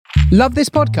Love this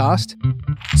podcast?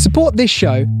 Support this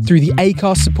show through the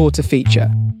Acast supporter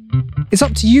feature. It's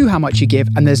up to you how much you give,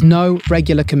 and there's no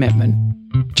regular commitment.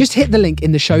 Just hit the link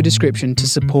in the show description to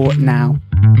support now.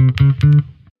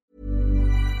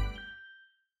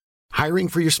 Hiring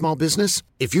for your small business?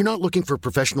 If you're not looking for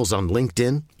professionals on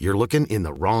LinkedIn, you're looking in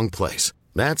the wrong place.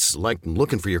 That's like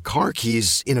looking for your car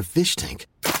keys in a fish tank.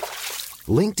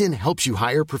 LinkedIn helps you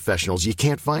hire professionals you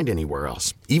can't find anywhere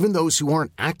else, even those who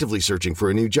aren't actively searching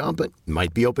for a new job but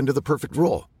might be open to the perfect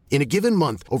role. In a given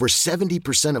month, over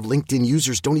 70% of LinkedIn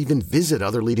users don't even visit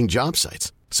other leading job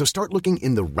sites. So start looking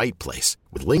in the right place.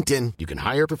 With LinkedIn, you can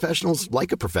hire professionals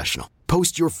like a professional.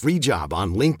 Post your free job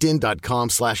on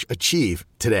linkedin.com/achieve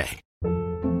today.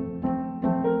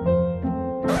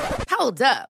 Hold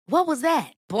up. What was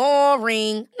that?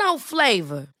 Boring. No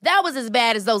flavor. That was as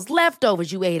bad as those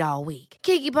leftovers you ate all week.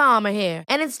 Keke Palmer here.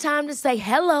 And it's time to say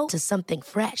hello to something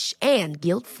fresh and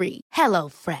guilt-free. Hello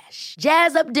Fresh.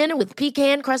 Jazz up dinner with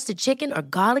pecan-crusted chicken or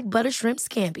garlic butter shrimp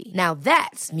scampi. Now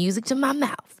that's music to my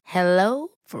mouth. Hello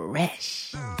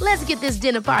Fresh. Let's get this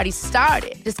dinner party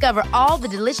started. Discover all the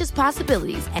delicious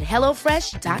possibilities at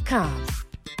hellofresh.com.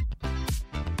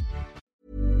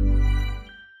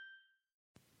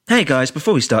 Hey guys,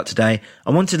 before we start today,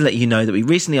 I wanted to let you know that we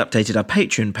recently updated our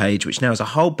Patreon page, which now has a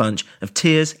whole bunch of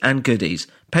tiers and goodies.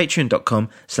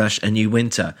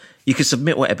 Patreon.com/anewwinter. You can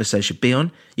submit what episode you should be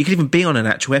on. You can even be on an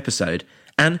actual episode.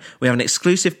 And we have an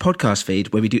exclusive podcast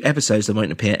feed where we do episodes that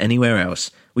won't appear anywhere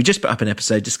else. We just put up an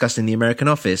episode discussing the American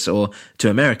Office, or to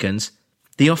Americans,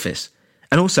 The Office.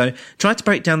 And also, tried to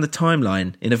break down the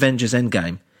timeline in Avengers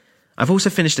Endgame. I've also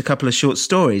finished a couple of short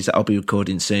stories that I'll be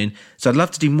recording soon, so I'd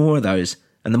love to do more of those.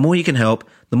 And the more you can help,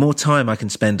 the more time I can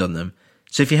spend on them.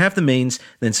 So if you have the means,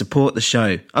 then support the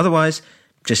show. Otherwise,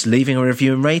 just leaving a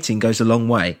review and rating goes a long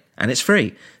way. And it's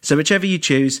free. So whichever you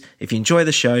choose, if you enjoy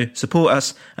the show, support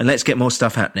us, and let's get more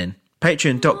stuff happening.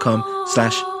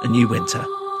 Patreon.com/anewwinter.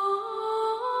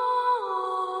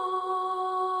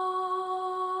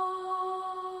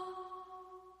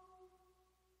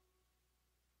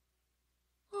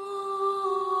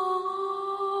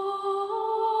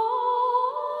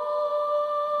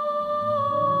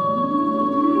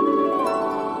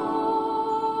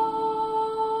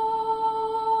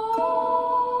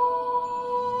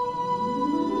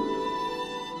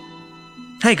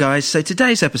 Hey guys, so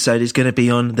today's episode is going to be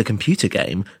on the computer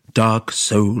game Dark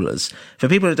Souls. For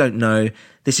people that don't know,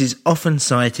 this is often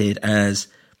cited as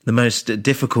the most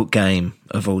difficult game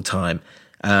of all time,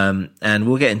 and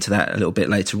we'll get into that a little bit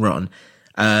later on.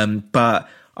 But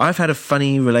I've had a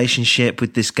funny relationship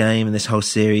with this game and this whole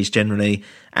series generally,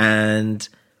 and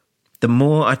the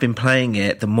more I've been playing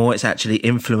it, the more it's actually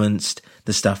influenced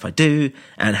the stuff I do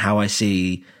and how I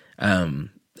see,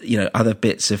 other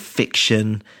bits of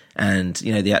fiction and,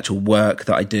 the actual work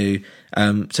that I do.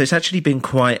 So it's actually been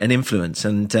quite an influence,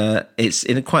 and it's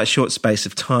in quite a short space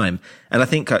of time. And I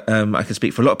think I can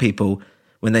speak for a lot of people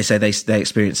when they say they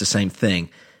experience the same thing.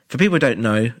 For people who don't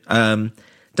know,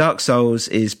 Dark Souls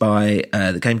is by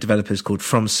the game developers called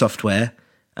From Software,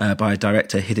 by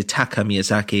director Hidetaka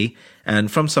Miyazaki. And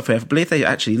From Software, I believe they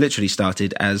actually literally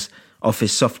started as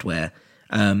Office Software.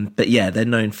 But yeah, they're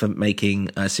known for making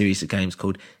a series of games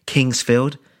called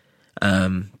Kingsfield,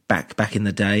 back in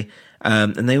the day.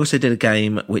 And they also did a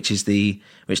game which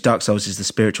Dark Souls is the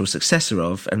spiritual successor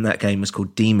of, and that game was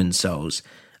called Demon Souls.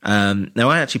 Now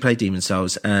I actually played Demon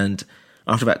Souls, and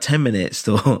after about 10 minutes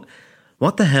thought,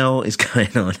 what the hell is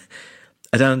going on?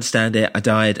 I don't understand it. I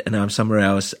died and now I'm somewhere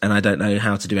else and I don't know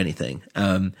how to do anything.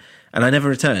 And I never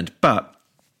returned, but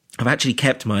I've actually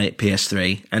kept my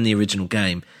PS3 and the original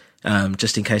game,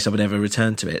 just in case I would ever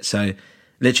return to it. So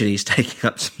literally it's taking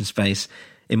up some space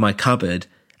in my cupboard,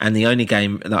 and the only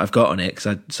game that I've got on it, because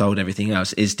I sold everything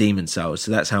else, is Demon Souls.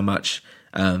 So that's how much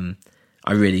I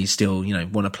really still,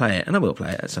 want to play it, and I will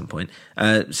play it at some point.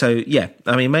 So yeah,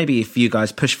 I mean, maybe if you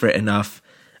guys push for it enough,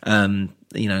 and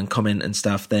comment and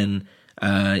stuff, then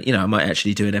I might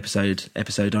actually do an episode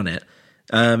on it.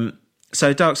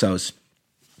 So Dark Souls.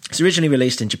 It's originally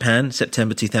released in Japan,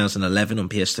 September 2011 on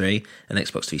PS3 and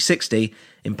Xbox 360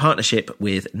 in partnership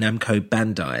with Namco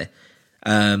Bandai.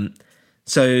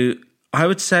 So I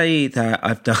would say that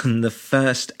I've done the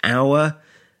first hour,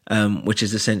 which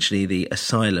is essentially the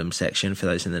asylum section for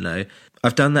those in the know.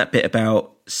 I've done that bit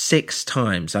about 6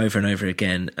 times over and over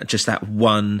again, just that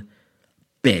one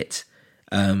bit,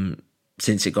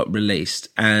 since it got released.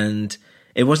 And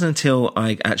it wasn't until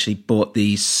I actually bought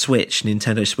the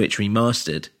Nintendo Switch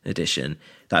Remastered Edition,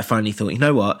 that I finally thought, you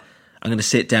know what, I'm going to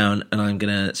sit down and I'm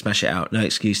going to smash it out. No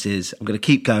excuses. I'm going to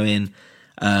keep going,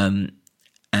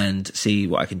 and see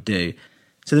what I can do.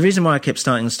 So the reason why I kept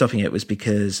starting and stopping it was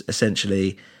because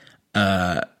essentially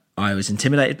I was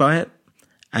intimidated by it,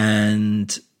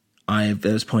 and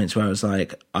there was points where I was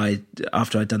like,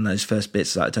 after I'd done those first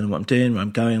bits, like, I don't know what I'm doing, where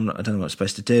I'm going, I don't know what I'm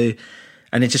supposed to do,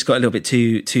 and it just got a little bit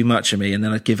too much for me, and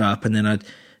then I'd give up, and then I'd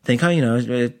think,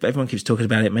 everyone keeps talking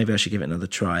about it, maybe I should give it another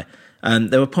try.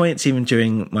 There were points even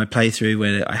during my playthrough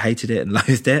where I hated it and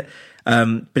loathed it,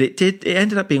 but it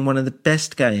ended up being one of the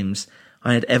best games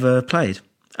I had ever played,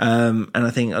 and I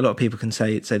think a lot of people can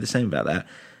say the same about that.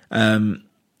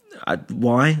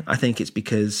 Why? I think it's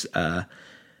because I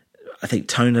think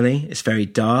tonally it's very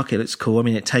dark. It looks cool. I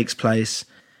mean, it takes place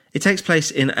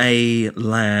in a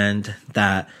land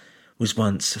that was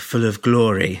once full of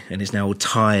glory and is now all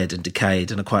tired and decayed,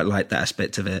 and I quite like that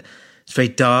aspect of it. It's very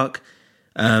dark.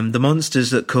 The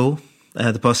monsters look cool.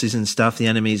 The bosses and stuff, the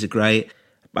enemies are great.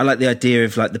 I like the idea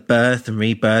of like the birth and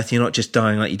rebirth. You're not just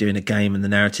dying like you do in a game and the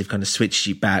narrative kind of switches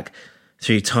you back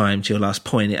through time to your last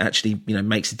point. It actually,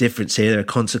 makes a difference here. There are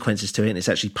consequences to it, and it's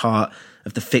actually part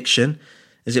of the fiction,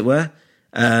 as it were.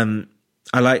 I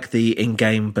like the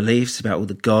in-game beliefs about all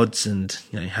the gods and,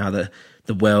 how the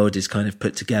world is kind of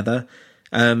put together.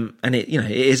 And it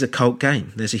is a cult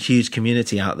game. There's a huge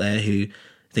community out there who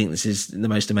think this is the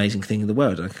most amazing thing in the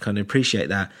world. I can kind of appreciate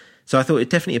that. So I thought it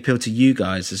definitely appealed to you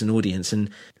guys as an audience. And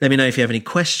let me know if you have any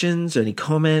questions or any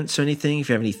comments or anything, if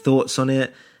you have any thoughts on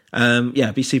it.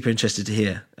 I'd be super interested to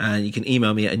hear. And you can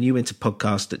email me at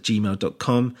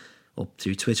newwinterpodcast@gmail.com or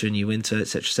through Twitter, newwinter,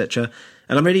 etc., etc.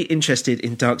 And I'm really interested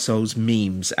in Dark Souls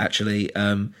memes, actually.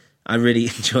 I really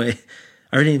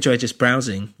enjoy just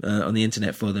browsing on the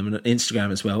internet for them, and on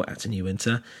Instagram as well,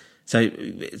 @newwinter. So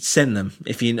send them.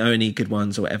 If you know any good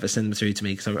ones or whatever, send them through to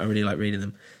me, because I really like reading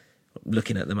them.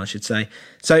 Looking at them, I should say.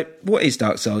 So what is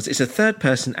Dark Souls? It's a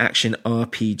third-person action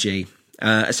RPG.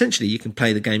 Essentially, you can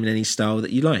play the game in any style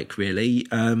that you like, really.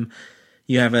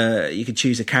 You can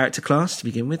choose a character class to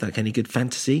begin with, like any good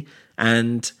fantasy.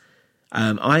 And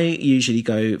I usually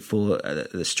go for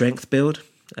the strength build.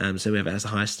 So whoever has the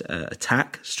highest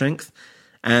attack strength.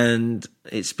 And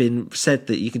it's been said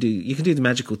that you can do the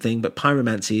magical thing, but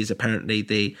pyromancy is apparently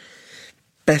the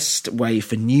best way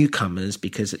for newcomers,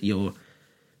 because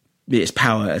it's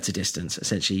power at a distance,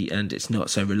 essentially, and it's not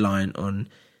so reliant on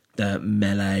the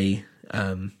melee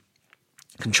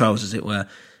controls, as it were,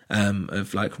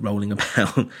 of like rolling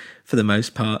about for the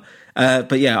most part.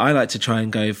 But yeah, I like to try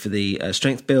and go for the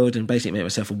strength build and basically make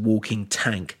myself a walking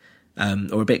tank,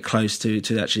 or a bit close to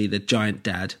actually the Giant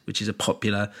Dad, which is a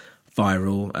popular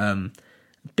viral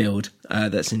build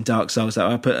that's in Dark Souls that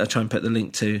I try and put the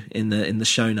link to in the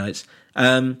show notes.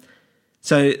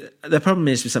 So the problem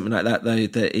is with something like that, though,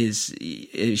 that is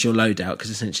your loadout, because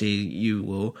essentially you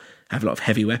will have a lot of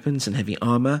heavy weapons and heavy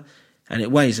armor, and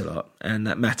it weighs a lot, and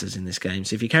that matters in this game.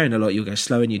 So if you're carrying a lot, you'll go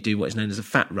slow, and you do what is known as a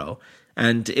fat roll.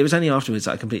 And it was only afterwards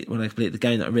that when I completed the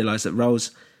game that I realised that rolls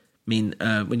mean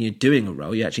when you're doing a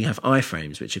roll, you actually have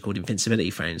iframes, which are called invincibility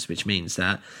frames, which means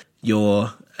that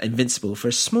you're invincible for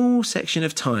a small section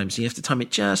of time. So you have to time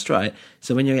it just right.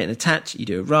 So when you're getting attacked, you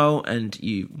do a roll and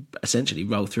you essentially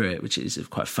roll through it, which is a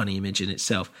quite funny image in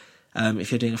itself.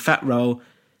 If you're doing a fat roll,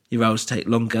 your rolls take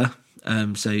longer.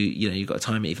 So, you've got to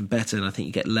time it even better. And I think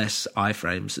you get less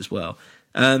iframes as well.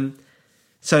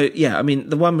 So, yeah, I mean,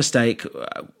 the one mistake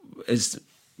I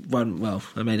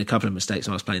made a couple of mistakes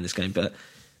when I was playing this game, but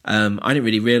I didn't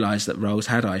really realise that rolls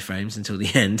had iframes until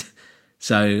the end.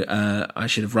 So I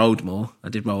should have rolled more. I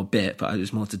did roll a bit, but it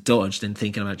was more to dodge than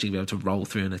thinking I'm actually going to be able to roll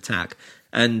through an attack.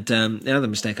 And the other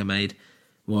mistake I made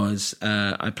was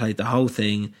I played the whole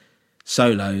thing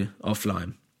solo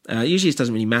offline. Usually it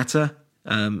doesn't really matter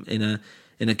in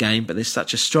a game, but there's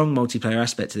such a strong multiplayer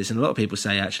aspect to this. And a lot of people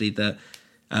say actually that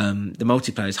the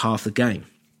multiplayer is half the game.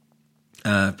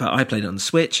 But I played it on the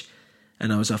Switch,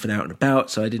 and I was off and out and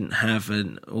about, so I didn't have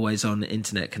an always-on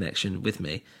internet connection with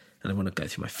me. And I want to go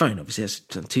through my phone. Obviously, it's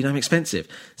too damn expensive.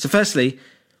 So firstly,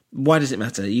 why does it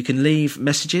matter? You can leave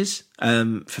messages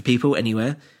for people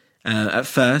anywhere. At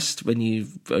first, when you're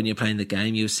playing the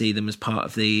game, you'll see them as part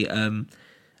of the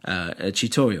a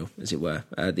tutorial, as it were.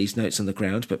 These notes on the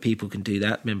ground, but people can do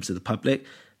that. Members of the public,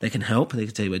 they can help. They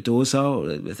can tell you where doors are,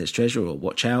 or if there's treasure, or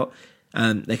watch out.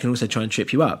 They can also try and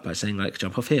trip you up by saying, like,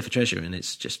 jump off here for treasure, and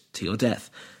it's just to your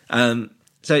death.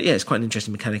 So yeah, it's quite an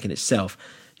interesting mechanic in itself.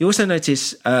 You also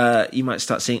notice you might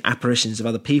start seeing apparitions of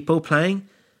other people playing.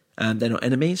 They're not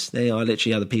enemies. They are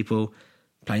literally other people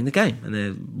playing the game, and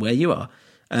they're where you are.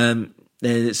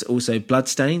 There's also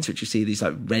bloodstains, which you see these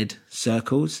like red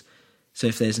circles. So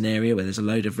if there's an area where there's a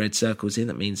load of red circles in,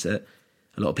 that means that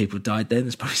a lot of people died then.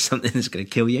 There's probably something that's going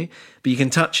to kill you. But you can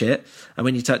touch it, and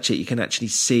when you touch it, you can actually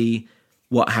see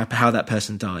how that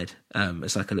person died.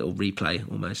 It's like a little replay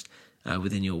almost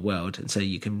within your world, and so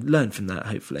you can learn from that,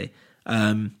 hopefully.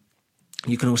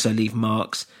 You can also leave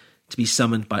marks to be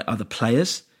summoned by other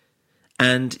players,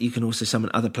 and you can also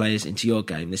summon other players into your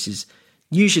game. This is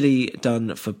usually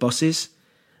done for bosses,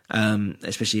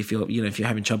 especially if you're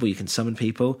having trouble, you can summon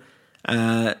people.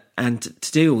 And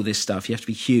to do all this stuff, you have to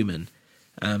be human.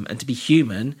 And to be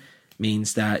human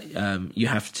means that you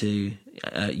have to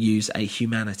use a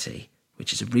humanity,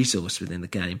 which is a resource within the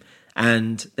game.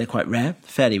 And they're quite rare,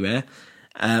 fairly rare.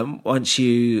 Once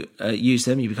you use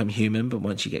them, you become human, but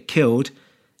once you get killed,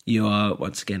 you are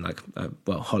once again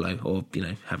hollow, or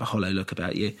have a hollow look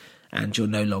about you, and you're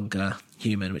no longer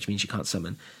human, which means you can't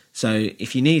summon. So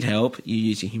if you need help, you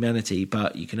use your humanity,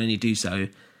 but you can only do so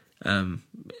a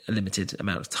limited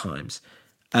amount of times.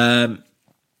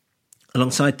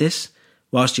 Alongside this,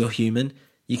 whilst you're human,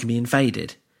 you can be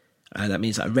invaded. That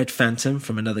means that a red phantom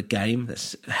from another game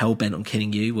that's hell-bent on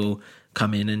killing you will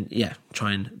come in and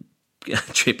try and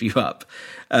trip you up.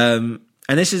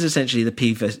 And this is essentially the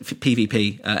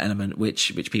PvP element,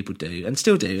 which people do and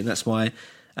still do, and that's why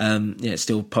it's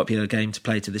still a popular game to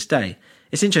play to this day.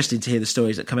 It's interesting to hear the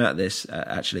stories that come out of this,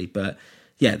 actually, but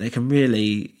they can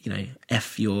really,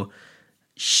 F your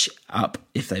up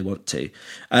if they want to.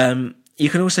 You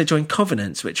can also join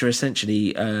covenants, which are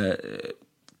essentially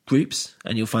groups,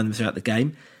 and you'll find them throughout the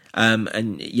game.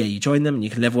 You join them and you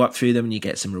can level up through them and you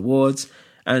get some rewards.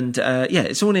 And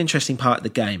it's all an interesting part of the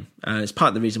game. It's part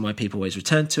of the reason why people always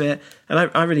return to it. And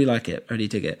I really like it. I really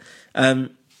dig it.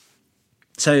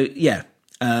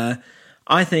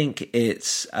 I think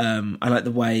it's... I like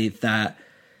the way that...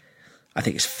 I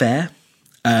think it's fair.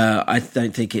 I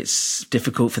don't think it's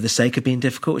difficult for the sake of being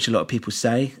difficult, which a lot of people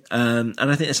say. And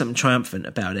I think there's something triumphant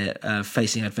about it,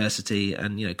 facing adversity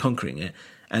and, conquering it.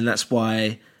 And that's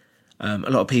why... a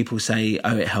lot of people say,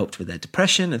 it helped with their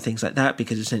depression and things like that,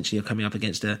 because essentially you're coming up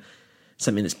against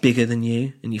something that's bigger than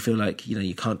you, and you feel like,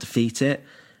 you can't defeat it.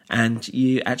 And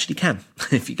you actually can,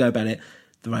 if you go about it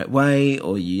the right way,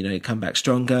 or you come back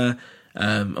stronger, or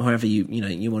however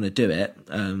you want to do it.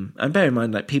 And bear in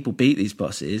mind, like, people beat these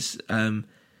bosses.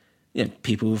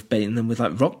 People have beaten them with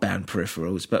like Rock Band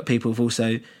peripherals, but people have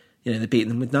also, they're beating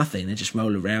them with nothing. They just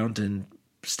roll around and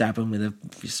stab them with a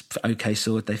okay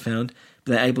sword they found.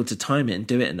 But they're able to time it and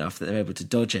do it enough that they're able to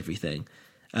dodge everything.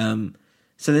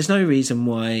 So there's no reason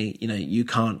why, you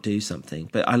can't do something.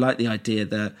 But I like the idea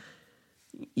that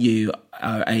you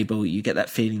get that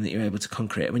feeling that you're able to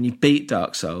conquer it. When you beat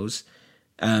Dark Souls,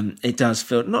 it does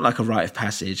feel not like a rite of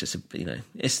passage. But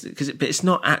it's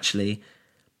not actually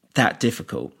that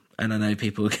difficult. And I know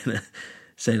people are going to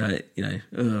say look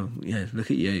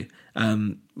at you.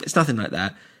 It's nothing like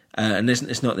that. And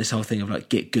it's not this whole thing of like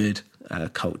get good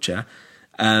culture.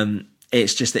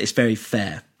 It's just that it's very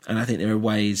fair. And I think there are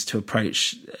ways to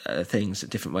approach things in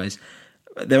different ways.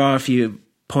 There are a few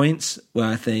points where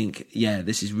I think,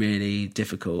 this is really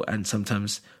difficult and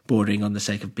sometimes bordering on the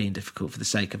sake of being difficult for the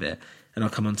sake of it. And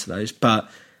I'll come on to those. But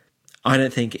I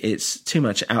don't think it's too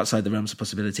much outside the realms of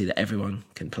possibility that everyone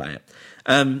can play it.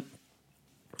 In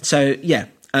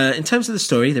terms of the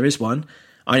story, there is one.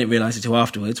 I didn't realise until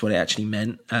afterwards what it actually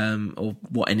meant, or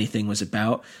what anything was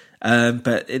about.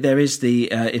 But there is the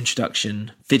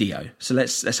introduction video. So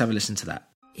let's have a listen to that.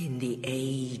 In the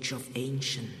age of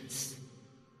ancients,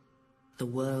 the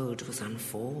world was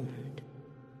unformed,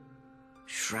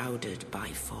 shrouded by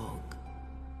fog.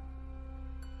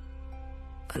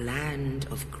 A land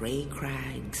of grey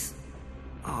crags,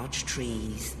 arch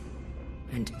trees,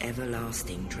 and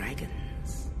everlasting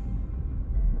dragons.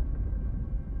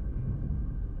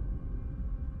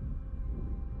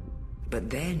 But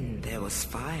then there was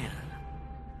fire,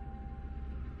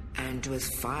 and with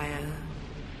fire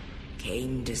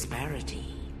came disparity.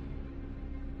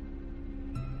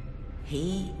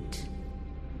 Heat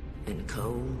and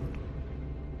cold,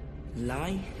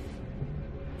 life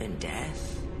and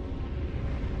death,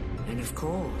 and of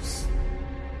course,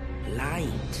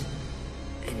 light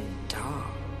and dark.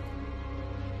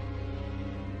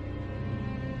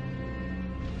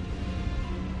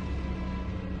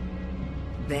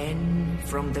 Then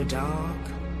from the dark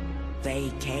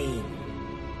they came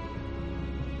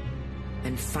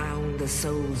and found the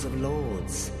souls of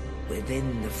lords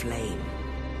within the flame.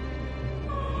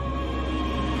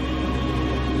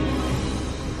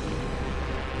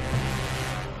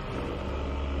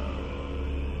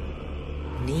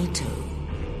 Nito,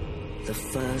 the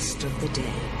first of the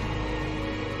dead.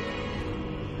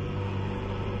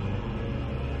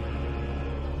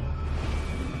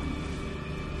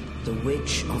 The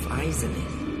Witch of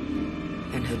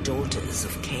Izalith and her daughters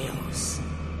of Chaos.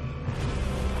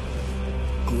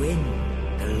 Gwyn,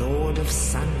 god of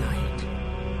sunlight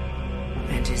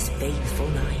and his faithful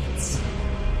knights,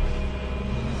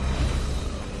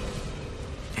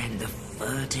 and the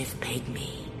furtive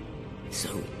pygmy, so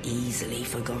easily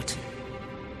forgotten.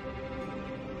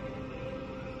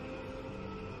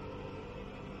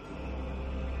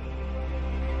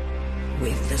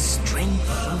 With the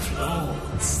strength of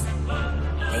lords,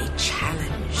 they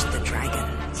challenged the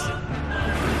dragons.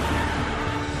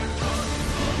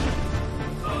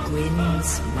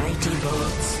 Gwyn's mighty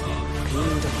bolts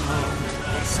peeled apart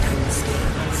their stone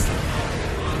scales.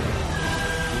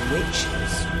 The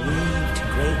witches weaved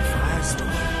great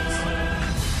firestorms.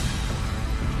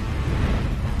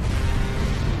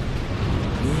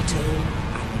 Nito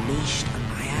unleashed a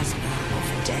miasma of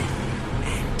death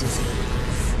and disease.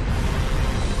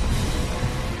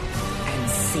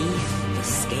 Seath the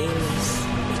Scaleless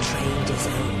betrayed his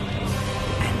own,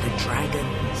 and the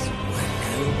dragons were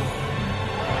no more.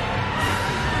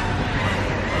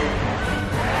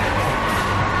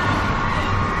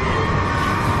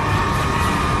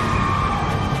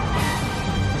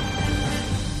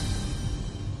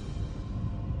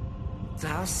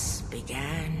 Thus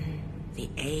began the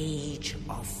Age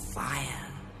of Fire.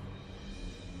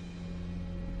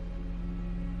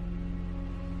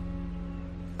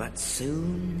 But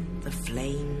soon the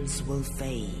flames will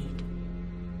fade,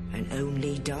 and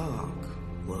only dark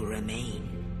will remain.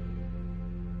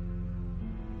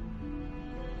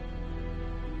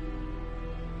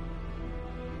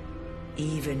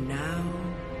 Even now,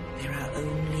 there are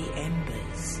only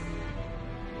embers,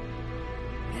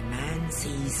 and man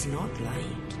sees not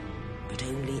light, but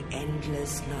only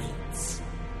endless nights.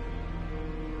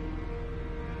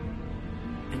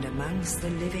 And amongst the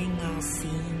living are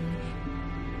seen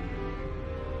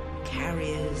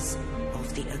carriers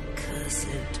of the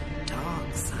accursed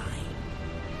dark side.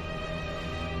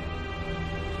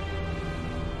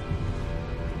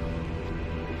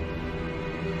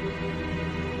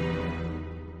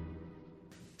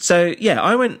 So, yeah,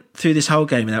 I went through this whole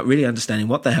game without really understanding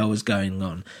what the hell was going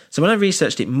on. So when I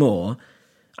researched it more,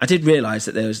 I did realise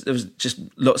that there was just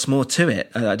lots more to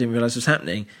it. I didn't realise was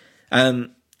happening. So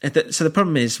the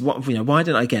problem is, why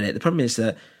didn't I get it? The problem is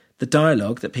that the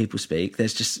dialogue that people speak,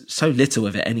 there's just so little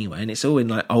of it anyway, and it's all in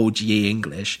like old ye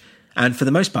English. And for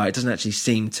the most part, it doesn't actually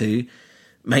seem to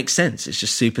make sense. It's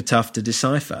just super tough to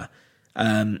decipher.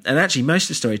 And actually, most of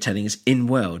the storytelling is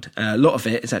in-world. A lot of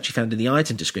it is actually found in the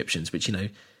item descriptions, which,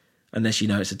 unless you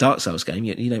know it's a Dark Souls game,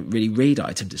 you don't really read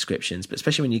item descriptions. But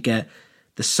especially when you get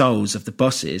the souls of the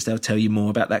bosses, they'll tell you more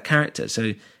about that character.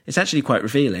 So it's actually quite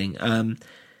revealing.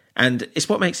 And it's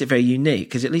what makes it very unique,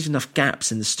 because it leaves enough gaps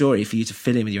in the story for you to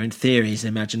fill in with your own theories and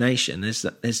imagination.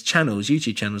 There's channels,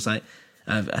 YouTube channels like,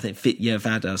 I think Fitya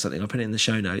Vada or something, I'll put it in the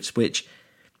show notes, which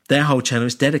their whole channel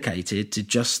is dedicated to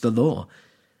just the lore.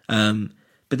 But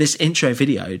this intro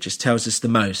video just tells us the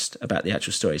most about the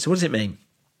actual story. So what does it mean?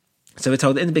 So we're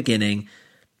told that in the beginning,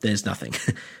 there's nothing.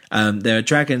 There are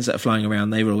dragons that are flying around,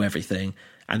 they rule everything.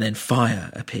 And then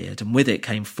fire appeared, and with it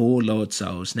came 4 Lord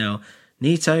Souls. Now,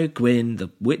 Nito, Gwyn,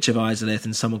 the Witch of Izalith,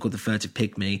 and someone called the Furtive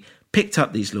Pygmy picked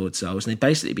up these Lord Souls, and they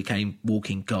basically became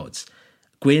walking gods.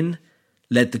 Gwyn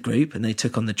led the group, and they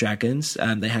took on the dragons.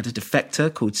 They had a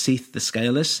defector called Seath the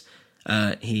Scaleless.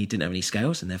 He didn't have any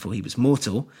scales, and therefore he was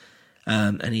mortal.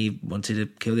 And he wanted to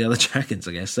kill the other dragons,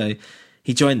 I guess. So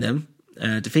he joined them,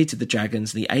 defeated the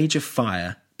dragons, and the Age of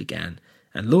Fire began.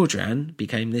 And Lordran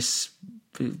became this,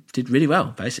 did really well,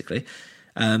 basically.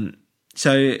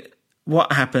 So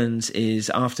what happens is,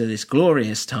 after this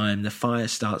glorious time, the fire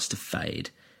starts to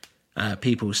fade.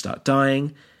 People start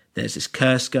dying. There's this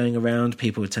curse going around.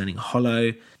 People are turning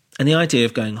hollow. And the idea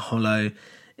of going hollow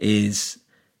is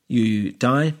you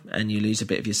die and you lose a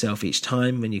bit of yourself each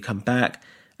time when you come back.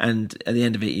 And at the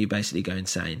end of it, you basically go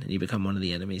insane and you become one of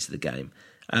the enemies of the game.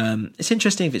 It's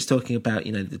interesting if it's talking about,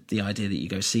 the idea that you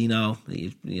go senile, that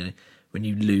you when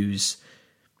you lose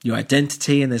your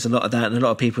identity, and there's a lot of that, and a lot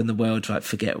of people in the world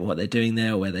forget what they're doing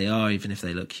there or where they are, even if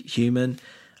they look human.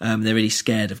 They're really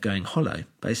scared of going hollow,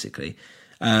 basically.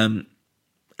 And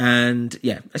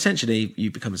yeah, essentially you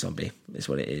become a zombie, is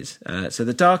what it is. So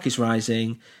the dark is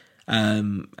rising,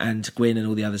 and Gwyn and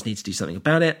all the others need to do something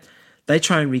about it. They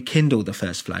try and rekindle the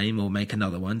first flame or make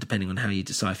another one, depending on how you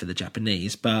decipher the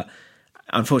Japanese, but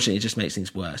unfortunately it just makes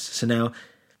things worse. So now,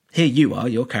 here you are,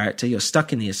 your character, you're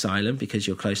stuck in the asylum because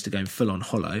you're close to going full-on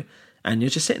hollow, and you're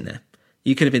just sitting there.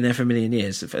 You could have been there for a million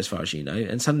years, as far as you know,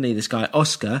 and suddenly this guy,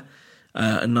 Oscar,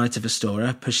 a Knight of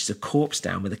Astora, pushes a corpse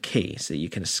down with a key so that you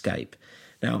can escape.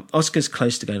 Now, Oscar's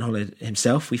close to going hollow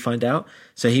himself, we find out,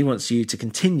 so he wants you to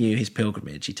continue his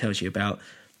pilgrimage. He tells you about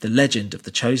the legend of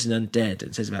the chosen undead.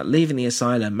 It says about leaving the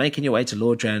asylum, making your way to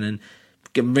Lordran,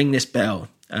 and ring this bell,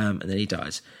 and then he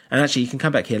dies. And actually, you can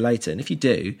come back here later, and if you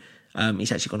do,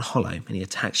 he's actually gone hollow, and he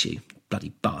attacks you, bloody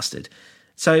bastard.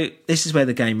 So this is where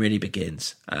the game really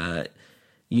begins.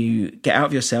 You get out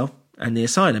of your cell, and the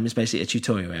asylum is basically a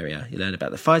tutorial area. You learn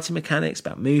about the fighting mechanics,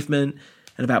 about movement,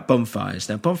 and about bonfires.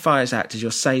 Now, bonfires act as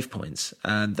your save points.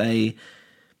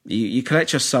 You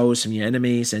collect your souls from your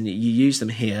enemies, and you use them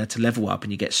here to level up,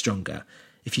 and you get stronger.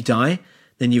 If you die,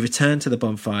 then you return to the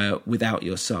bonfire without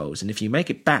your souls. And if you make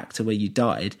it back to where you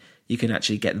died, you can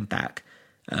actually get them back.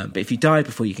 But if you die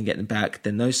before you can get them back,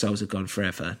 then those souls are gone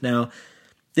forever. Now,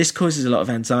 this causes a lot of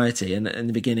anxiety. And in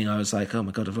the beginning, I was like, oh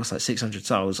my God, I've lost like 600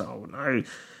 souls. Oh no.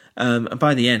 And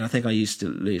by the end, I think I used to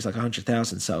lose like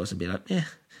 100,000 souls and be like, yeah,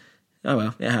 oh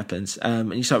well, it happens.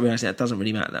 And you start realizing that doesn't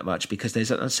really matter that much because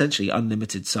there's essentially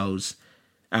unlimited souls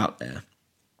out there.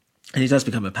 And it does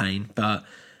become a pain, but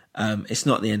it's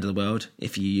not the end of the world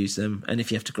if you use them. And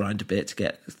if you have to grind a bit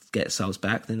to get souls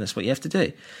back, then that's what you have to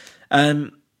do.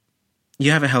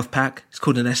 You have a health pack. It's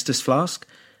called an Estus Flask.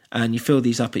 And you fill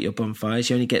these up at your bonfires.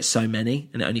 You only get so many,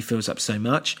 and it only fills up so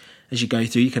much. As you go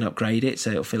through, you can upgrade it, so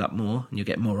it'll fill up more, and you'll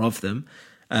get more of them.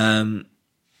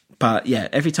 But yeah,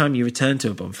 every time you return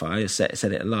to a bonfire, set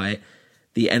it alight,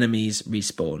 the enemies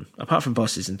respawn. Apart from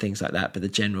bosses and things like that, but the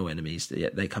general enemies,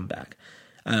 they come back.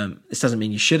 This doesn't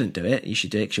mean you shouldn't do it. You should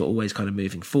do it because you're always kind of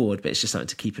moving forward, but it's just something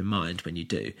to keep in mind when you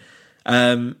do.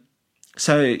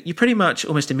 So you pretty much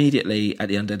almost immediately at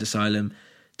the Undead Asylum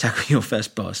tackle your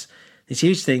first boss. This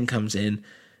huge thing comes in,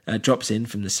 drops in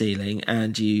from the ceiling,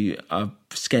 and you are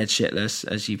scared shitless,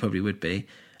 as you probably would be.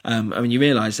 You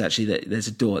realise actually that there's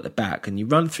a door at the back, and you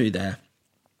run through there,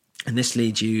 and this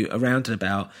leads you around and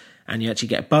about, and you actually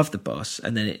get above the boss,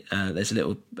 and then there's a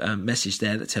little message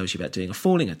there that tells you about doing a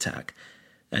falling attack.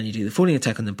 And you do the falling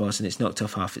attack on the boss, and it's knocked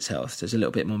off half its health, so it's a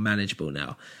little bit more manageable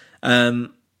now.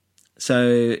 After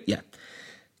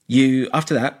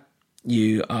that,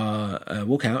 you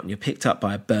walk out and you're picked up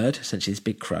by a bird, essentially this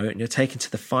big crow, and you're taken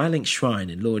to the Firelink Shrine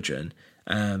in Lordran.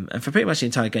 And for pretty much the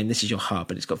entire game, this is your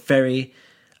hub, and it's got very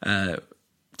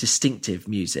distinctive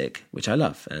music, which I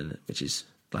love, and which is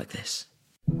like this.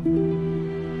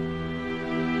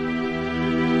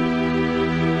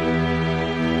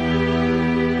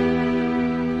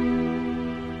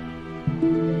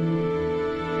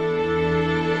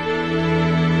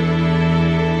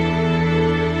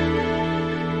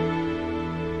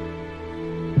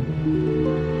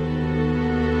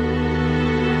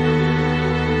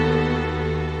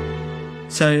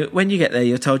 So when you get there,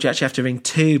 you're told you actually have to ring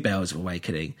 2 bells of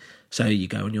awakening. So you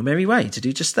go on your merry way to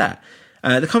do just that.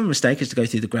 The common mistake is to go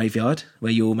through the graveyard,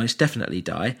 where you will most definitely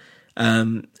die.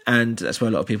 And that's where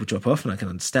a lot of people drop off, and I can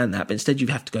understand that. But instead you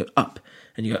have to go up.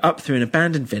 And you go up through an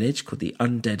abandoned village called the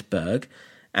Undead Burg,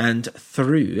 and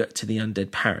through to the Undead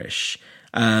Parish.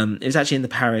 It was actually in the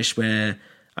parish where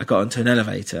I got onto an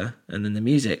elevator, and then the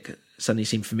music suddenly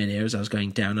seemed familiar as I was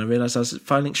going down. I realised I was at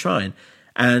Firelink Shrine.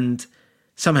 And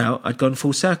somehow I'd gone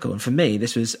full circle, and for me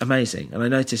this was amazing. And I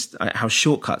noticed how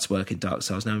shortcuts work in Dark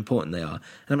Souls, and how important they are,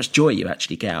 and how much joy you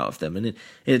actually get out of them. And it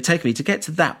had taken me to get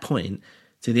to that point,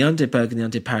 to the Undead Burg and the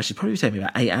Undead Parish. It probably took me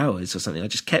about 8 hours or something. I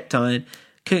just kept dying,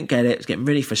 couldn't get it, was getting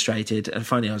really frustrated, and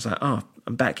finally I was like, oh,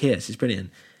 I'm back here, this is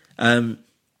brilliant. When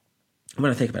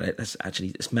I think about it,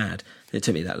 it's mad that it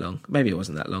took me that long. Maybe it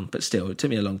wasn't that long, but still, it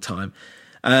took me a long time.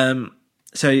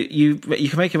 So you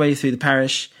can make your way through the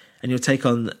parish, and you'll take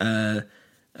on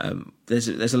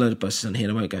there's a load of bosses on here,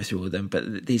 and I won't go through all of them,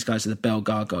 but these guys are the Bell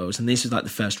Gargoyles, and this was like the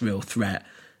first real threat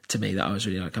to me that I was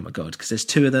really like, oh my God, because there's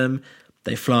 2 of them,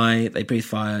 they fly, they breathe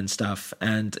fire and stuff,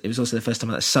 and it was also the first time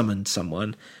I summoned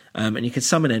someone, and you can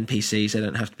summon NPCs, they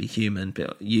don't have to be human,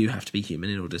 but you have to be human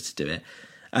in order to do it.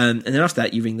 And then after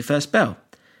that, you ring the first bell.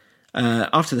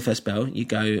 After the first bell, you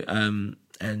go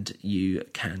and you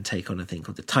can take on a thing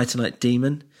called the Titanite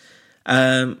Demon.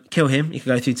 Kill him. You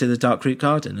can go through to the Darkroot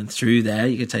Garden, and through there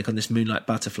you can take on this Moonlight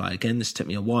Butterfly. Again, this took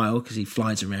me a while because he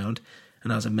flies around,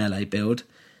 and I was a melee build,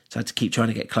 so I had to keep trying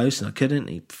to get close, and I couldn't.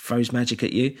 He throws magic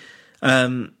at you.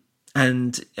 You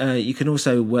can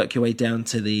also work your way down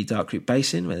to the Darkroot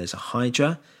Basin, where there's a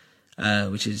Hydra,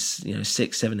 which is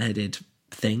 6-7-headed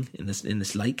thing in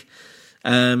this lake.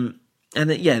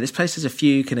 This place has a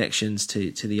few connections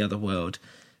to the other world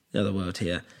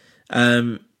here.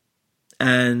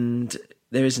 And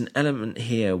there is an element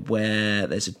here where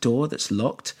there's a door that's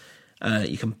locked.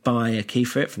 You can buy a key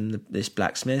for it from this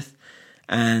blacksmith,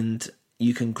 and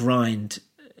you can grind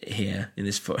here in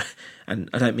this forest. And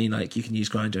I don't mean like you can use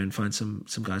grinder and find some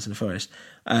guys in the forest.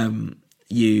 There's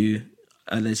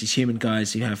these human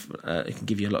guys who can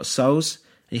give you a lot of souls,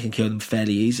 and you can kill them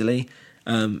fairly easily.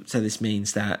 So this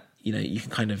means that, you can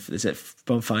kind of, there's a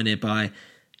bonfire nearby,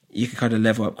 you can kind of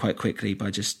level up quite quickly by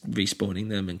just respawning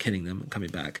them and killing them and coming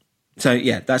back. So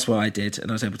yeah, that's what I did, and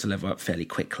I was able to level up fairly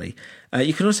quickly.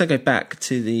 You can also go back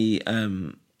to the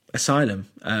asylum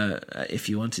if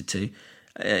you wanted to.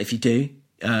 If you do,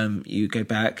 you go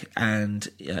back, and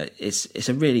it's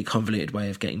a really convoluted way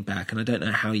of getting back, and I don't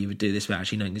know how you would do this without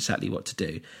actually knowing exactly what to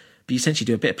do. But you essentially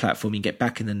do a bit of platforming, you get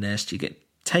back in the nest, you get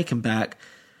taken back,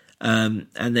 and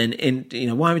then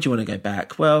why would you want to go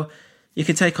back? Well, you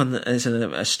can take on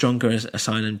a stronger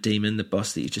asylum demon, the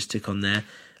boss that you just took on there.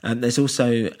 There's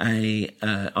also a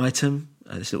item,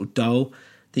 this little doll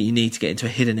that you need to get into a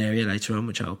hidden area later on,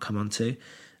 which I'll come on to.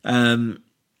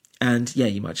 And yeah,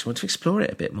 you might just want to explore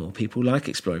it a bit more. People like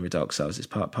exploring with Dark Souls. It's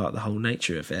part of the whole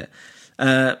nature of it.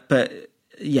 But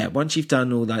yeah, once you've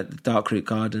done all that, the Darkroot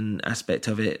Garden aspect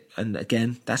of it, and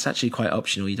again, that's actually quite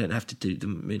optional. You don't have to do the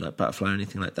Moonlight Butterfly or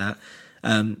anything like that.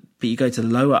 But you go to the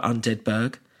lower Undead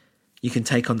Burg. You can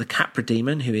take on the Capra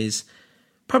Demon, who is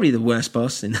probably the worst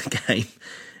boss in the game,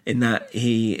 in that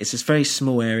it's this very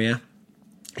small area.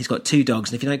 He's got 2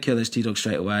 dogs, and if you don't kill those 2 dogs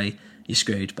straight away, you're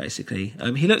screwed, basically.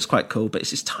 He looks quite cool, but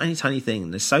it's this tiny, tiny thing,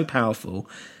 and they're so powerful,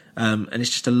 and it's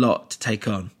just a lot to take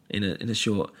on in a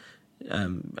short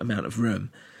amount of room.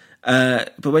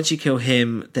 But once you kill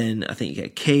him, then I think you get a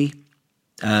key.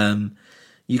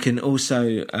 You can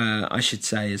also, I should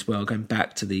say as well, going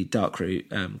back to the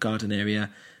Darkroot Garden area,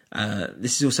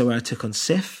 this is also where I took on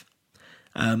Sif.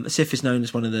 Sif is known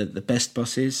as one of the best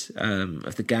bosses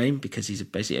of the game, because he's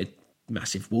basically a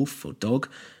massive wolf or dog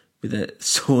with a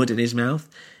sword in his mouth.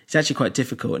 It's actually quite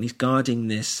difficult, and he's guarding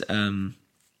this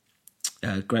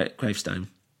gravestone.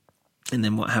 And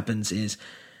then what happens is,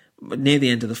 near the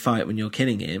end of the fight, when you're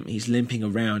killing him, he's limping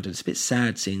around, and it's a bit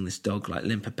sad seeing this dog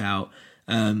limp about.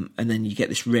 And then you get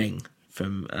this ring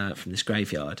from this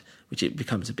graveyard, which it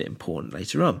becomes a bit important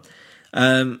later on.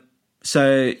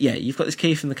 So yeah, you've got this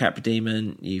key from the Capra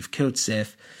Demon, you've killed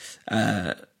Sif,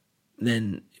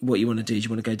 then what you want to do is you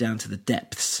want to go down to the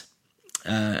depths,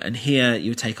 and here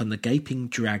you take on the Gaping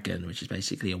Dragon, which is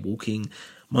basically a walking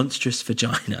monstrous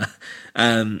vagina,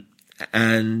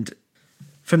 and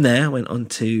from there I went on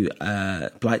to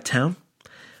Blighttown.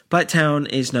 Blighttown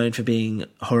is known for being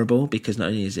horrible, because not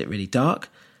only is it really dark,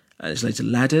 there's loads of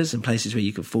ladders and places where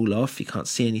you can fall off, you can't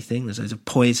see anything, there's loads of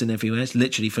poison everywhere, it's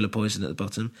literally full of poison at the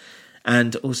bottom,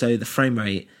 and also the frame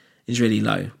rate is really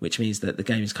low, which means that the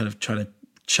game is kind of trying to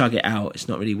chug it out. It's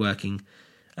not really working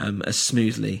as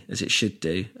smoothly as it should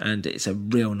do, and it's a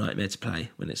real nightmare to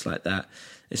play when it's like that.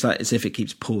 It's like as if it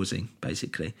keeps pausing,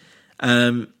 basically.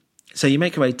 So you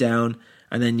make your way down,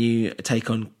 and then you take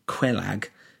on Quelag,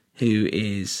 who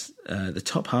is the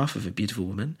top half of a beautiful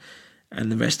woman,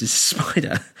 and the rest is a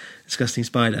spider, disgusting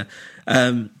spider.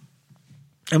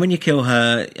 And when you kill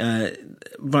her,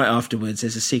 right afterwards,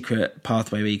 there's a secret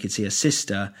pathway where you can see her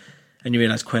sister, and you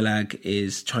realise Quelag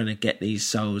is trying to get these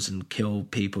souls and kill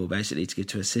people, basically, to give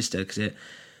to her sister, because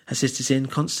her sister's in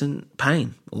constant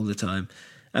pain all the time.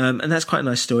 And that's quite a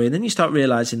nice story. And then you start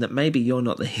realising that maybe you're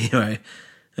not the hero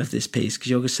of this piece, because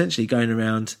you're essentially going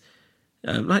around,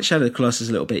 like Shadow of the Colossus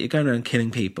a little bit, you're going around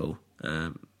killing people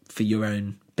for your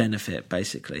own benefit,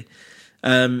 basically.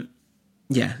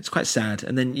 Yeah, it's quite sad.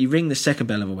 And then you ring the second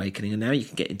bell of awakening, and now you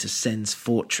can get into Sen's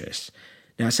Fortress.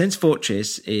 Now, Sen's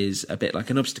Fortress is a bit like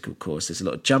an obstacle course. There's a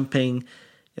lot of jumping, you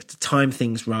have to time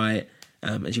things right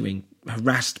as you're being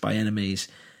harassed by enemies.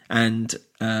 And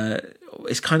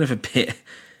it's kind of a bit...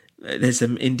 There's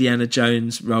some Indiana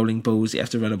Jones rolling balls that you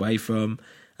have to run away from.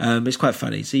 It's quite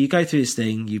funny. So you go through this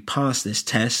thing, you pass this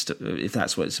test, if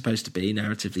that's what it's supposed to be,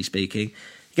 narratively speaking.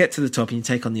 You get to the top and you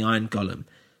take on the Iron Golem.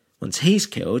 Once he's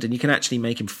killed, and you can actually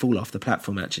make him fall off the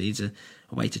platform, actually. It's a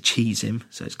way to cheese him,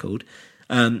 so it's called.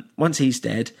 Once he's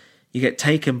dead, you get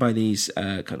taken by these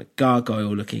kind of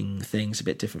gargoyle-looking things, a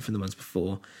bit different from the ones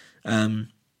before, to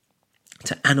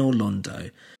Anor Londo.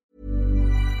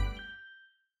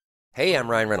 Hey, I'm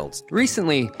Ryan Reynolds.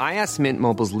 Recently, I asked Mint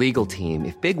Mobile's legal team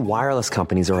if big wireless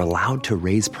companies are allowed to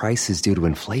raise prices due to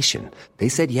inflation. They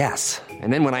said yes.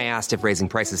 And then when I asked if raising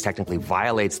prices technically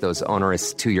violates those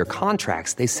onerous 2-year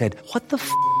contracts, they said, "What the f***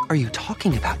 are you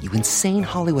talking about, you insane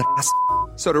Hollywood ass?"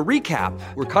 So to recap,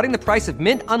 we're cutting the price of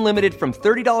Mint Unlimited from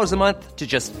 $30 a month to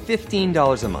just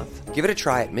 $15 a month. Give it a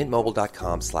try at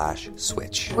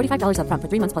mintmobile.com/switch. $45 up front for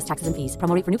 3 months plus taxes and fees.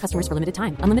 Promo rate for new customers for limited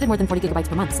time. Unlimited more than 40 gigabytes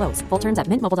per month. Slows full terms at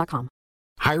mintmobile.com.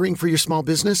 Hiring for your small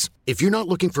business? If you're not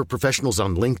looking for professionals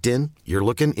on LinkedIn, you're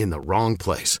looking in the wrong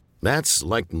place. That's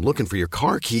like looking for your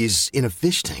car keys in a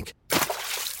fish tank.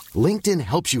 LinkedIn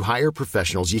helps you hire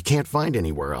professionals you can't find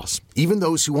anywhere else, even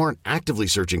those who aren't actively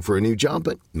searching for a new job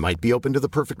but might be open to the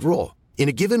perfect role. In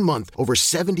a given month, over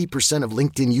 70% of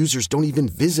LinkedIn users don't even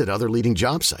visit other leading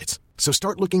job sites. So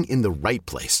start looking in the right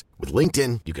place. With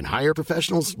LinkedIn, you can hire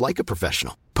professionals like a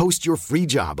professional. Post your free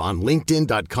job on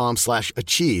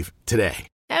linkedin.com/achieve today.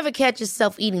 Ever catch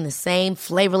yourself eating the same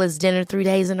flavorless dinner 3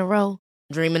 days in a row?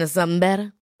 Dreaming of something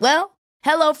better? Well,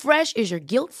 HelloFresh is your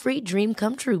guilt-free dream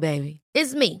come true, baby.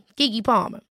 It's me, Keke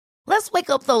Palmer. Let's wake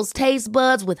up those taste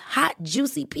buds with hot,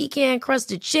 juicy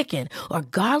pecan-crusted chicken or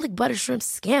garlic butter shrimp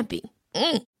scampi.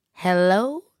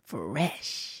 Hello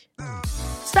Fresh.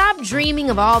 Stop dreaming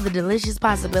of all the delicious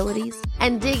possibilities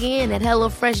and dig in at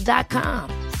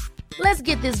HelloFresh.com. Let's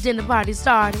get this dinner party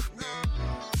started.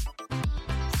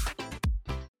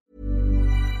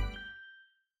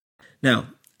 Now,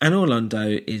 Anor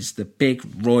Londo is the big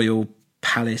royal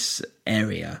palace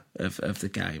area of the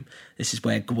game. This is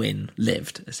where Gwyn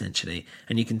lived, essentially.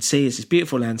 And you can see it's this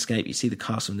beautiful landscape. You see the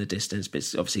castle in the distance, but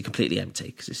it's obviously completely empty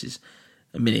because this is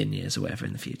a million years or whatever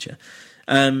in the future.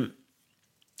 And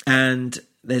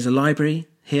there's a library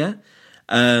here.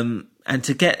 And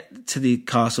to get to the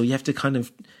castle, you have to kind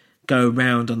of go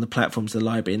around on the platforms of the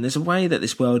library. And there's a way that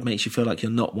this world makes you feel like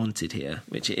you're not wanted here,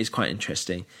 which is quite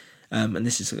interesting. And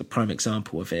this is a prime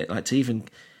example of it. Like, to even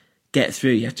get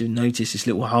through, you have to notice this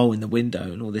little hole in the window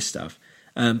and all this stuff.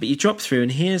 But you drop through,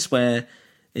 and here's where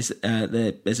there's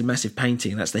a massive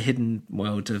painting. That's the hidden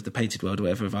world of the painted world or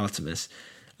whatever of Artemis,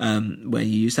 where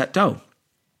you use that doll.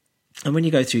 And when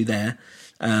you go through there,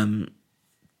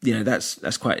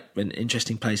 that's quite an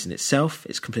interesting place in itself.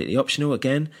 It's completely optional.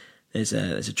 Again, there's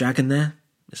a dragon there.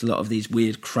 There's a lot of these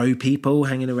weird crow people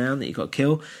hanging around that you've got to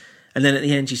kill. And then at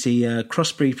the end, you see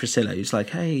Crossbreed Priscilla, who's like,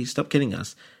 hey, stop killing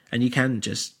us. And you can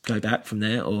just go back from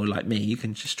there, or like me, you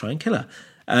can just try and kill her.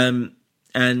 So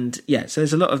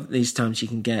there's a lot of these times you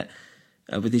can get,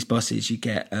 with these bosses, you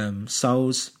get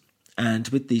souls. And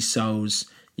with these souls,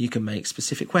 you can make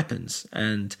specific weapons.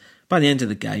 And by the end of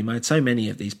the game, I had so many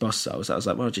of these boss souls that I was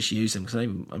like, well, I'll just use them because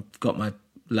I've got my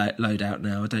load out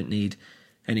now. I don't need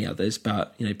any others.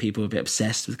 But, people are a bit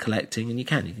obsessed with collecting, and you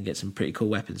can get some pretty cool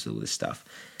weapons with all this stuff.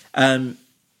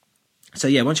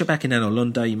 Once you're back in Anor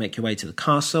Londo, you make your way to the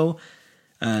castle.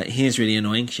 Here's really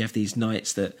annoying because you have these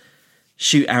knights that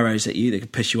shoot arrows at you that can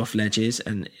push you off ledges,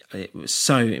 and it was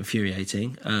so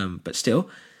infuriating, but still.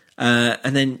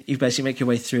 And then you basically make your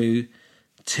way through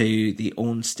to the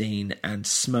Ornstein and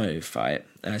Smough fight.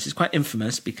 This is quite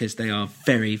infamous because they are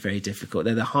very, very difficult.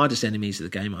 They're the hardest enemies of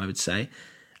the game, I would say.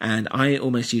 And I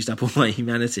almost used up all my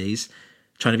humanities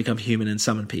trying to become human and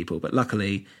summon people, but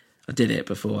luckily I did it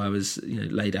before I was,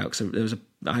 laid out. Because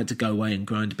I had to go away and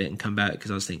grind a bit and come back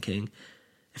because I was thinking,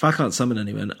 if I can't summon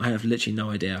anyone, I have literally no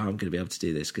idea how I'm going to be able to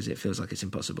do this because it feels like it's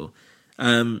impossible.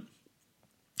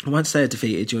 Once they are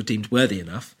defeated, you're deemed worthy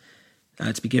enough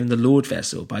to be given the Lord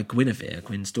Vessel by Guinevere,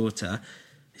 Gwyn's daughter.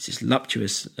 It's this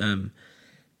voluptuous,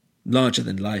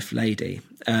 larger-than-life lady.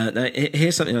 Now,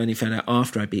 here's something I only found out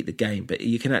after I beat the game, but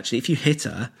you can actually, if you hit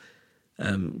her,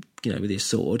 with your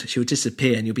sword, she'll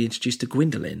disappear and you'll be introduced to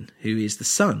Gwyndolin, who is the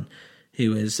son,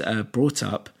 who was brought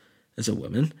up as a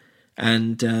woman,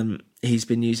 and he's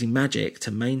been using magic to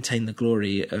maintain the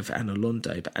glory of Anor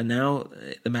Londo. But now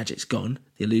the magic's gone,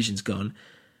 the illusion's gone,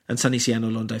 and suddenly you see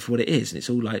Anor Londo for what it is, and it's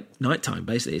all like nighttime,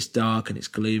 basically. It's dark and it's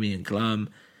gloomy and glum.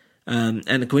 And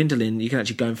Gwyndolin, you can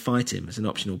actually go and fight him as an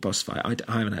optional boss fight.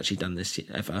 I haven't actually done this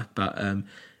ever, but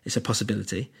it's a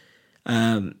possibility.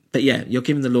 But yeah, you're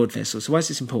given the Lord Vessel. So why is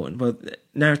this important? Well,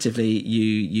 narratively, you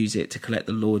use it to collect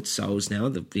the Lord's souls now.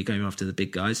 You're going after the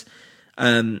big guys.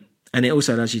 And it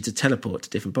also allows you to teleport to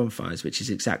different bonfires, which is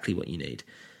exactly what you need.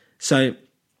 So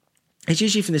it's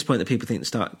usually from this point that people think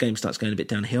the game starts going a bit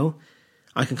downhill.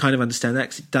 I can kind of understand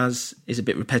that because is a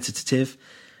bit repetitive.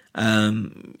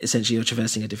 Essentially, you're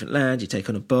traversing a different land, you take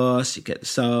on a boss, you get the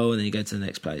soul, and then you go to the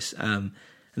next place. And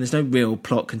there's no real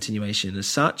plot continuation as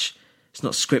such. It's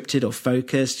not scripted or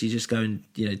focused. You just go and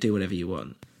do whatever you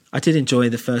want. I did enjoy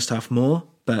the first half more,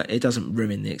 but it doesn't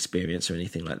ruin the experience or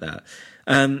anything like that.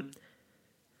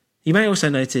 You may also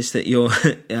notice that your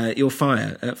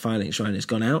fire at Firelink Shrine has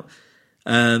gone out.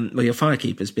 Your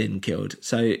firekeeper's been killed.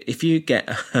 So if you get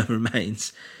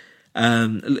remains,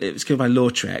 it was killed by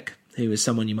Lautrec, who was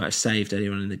someone you might have saved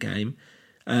earlier on in the game.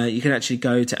 You can actually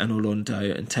go to Anor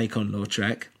Londo and take on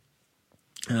Lautrec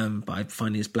by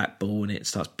finding his black ball and it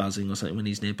starts buzzing or something when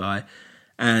he's nearby,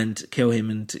 and kill him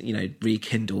and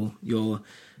rekindle your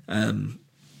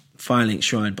Firelink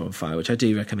Shrine bonfire, which I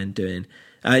do recommend doing.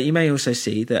 You may also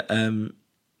see that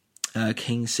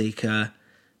Kingseeker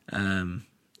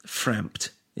Frampt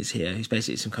is here, who's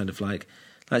basically some kind of like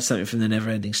like something from the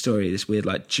Never-Ending Story, this weird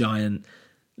like giant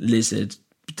lizard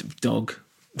dog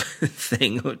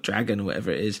thing or dragon or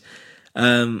whatever it is.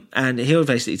 And he'll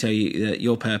basically tell you that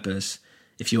your purpose,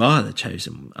 if you are the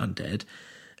chosen undead,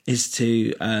 is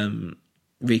to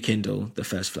rekindle the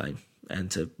first flame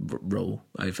and to rule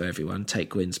over everyone, take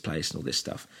Gwyn's place and all this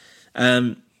stuff.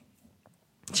 So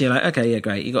you're like, okay, yeah,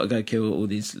 great. You got to go kill all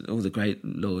the great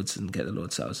lords and get the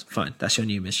Lord Souls. Fine, that's your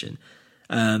new mission.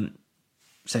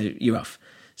 So you're off.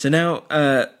 So now,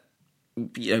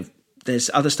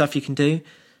 there's other stuff you can do.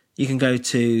 You can go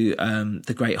to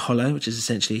the Great Hollow, which is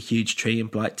essentially a huge tree in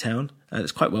Blighttown.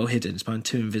 It's quite well hidden. It's behind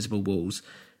 2 invisible walls.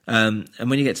 And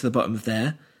when you get to the bottom of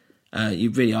there, you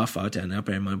really are far down now.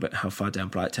 Bear in mind how far down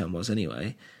Blighttown was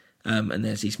anyway. And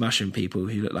there's these mushroom people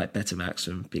who look like Betamax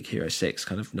from Big Hero 6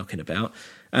 kind of knocking about.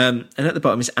 And at the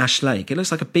bottom is Ash Lake. It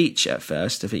looks like a beach at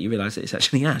first, but you realise that it's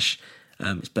actually ash.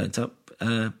 It's burnt up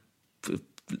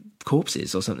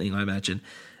corpses or something, I imagine.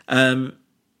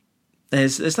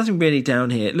 There's nothing really down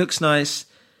here. It looks nice,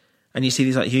 and you see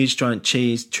these like huge giant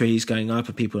trees going up,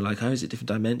 and people are like, oh, is it different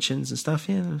dimensions and stuff?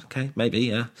 Yeah, okay, maybe,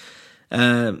 yeah.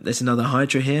 There's another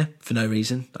Hydra here for no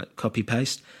reason, like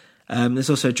copy-paste. There's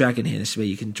also a dragon here. This is where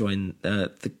you can join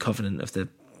the Covenant of the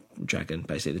Dragon,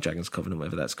 basically the Dragon's Covenant,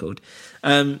 whatever that's called.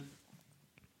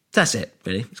 That's it,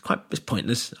 really. It's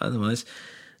pointless otherwise.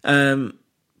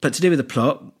 But to do with the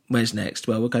plot, where's next?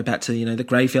 Well, we'll go back to, the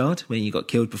graveyard where you got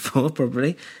killed before,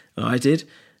 probably. Or I did.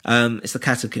 It's the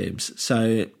catacombs.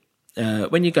 So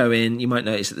when you go in, you might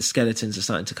notice that the skeletons are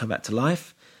starting to come back to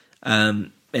life.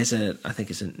 There's I think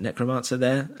it's a necromancer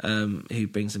there who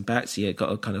brings them back. So you've got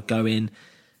to kind of go in,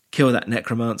 kill that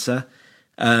necromancer,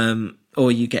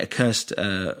 or you get a cursed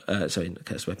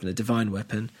weapon, a divine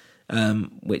weapon,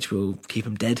 which will keep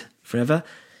them dead forever.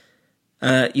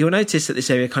 You'll notice that this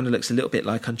area kind of looks a little bit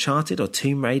like Uncharted or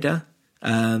Tomb Raider.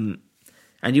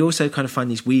 And you also kind of find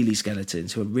these wheelie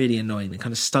skeletons who are really annoying. They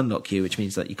kind of stun lock you, which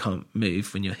means that you can't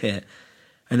move when you're hit.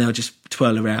 And they'll just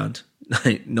twirl around,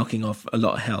 like, knocking off a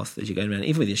lot of health as you're going around.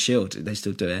 Even with your shield, they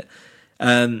still do it.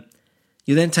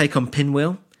 You then take on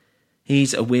Pinwheel.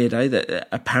 He's a weirdo that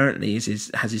apparently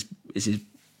is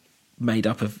made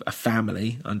up of a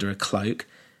family under a cloak,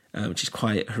 which is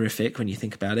quite horrific when you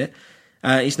think about it.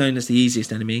 He's known as the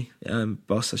easiest enemy,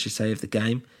 boss, I should say, of the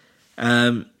game.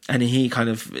 And he kind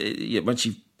of, once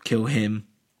you kill him,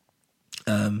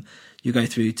 you go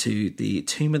through to the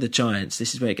Tomb of the Giants.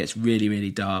 This is where it gets really, really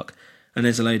dark. And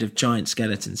there's a load of giant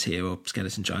skeletons here, or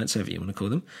skeleton giants, however you want to call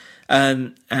them.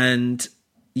 And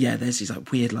yeah, there's these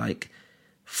like weird, like,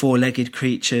 4-legged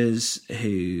creatures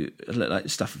who look like the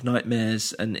stuff of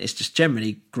nightmares. And it's just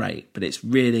generally great, but it's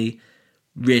really,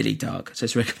 really dark. So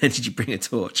it's recommended you bring a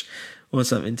torch or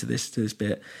something to this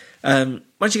bit.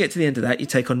 Once you get to the end of that, you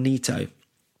take on Nito.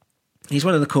 He's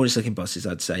one of the coolest looking bosses,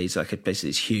 I'd say. He's like basically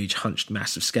this huge, hunched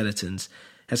mass of skeletons.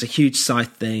 Has a huge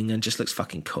scythe thing and just looks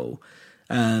fucking cool.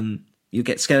 You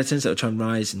get skeletons that will try and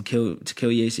rise and kill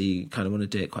you, so you kind of want to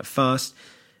do it quite fast.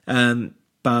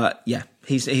 But yeah,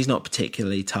 he's not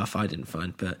particularly tough, I didn't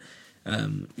find. But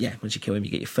yeah, once you kill him,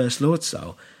 you get your first Lord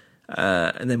Soul.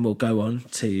 And then we'll go on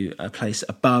to a place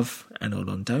above Anor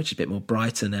Londo, which is a bit more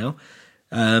brighter now,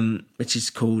 which is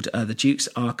called the Duke's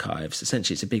Archives.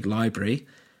 Essentially, it's a big library,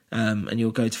 and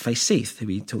you'll go to face Seath, who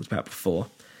we talked about before,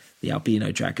 the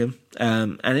albino dragon.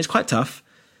 And it's quite tough,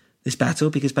 this battle,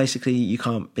 because basically you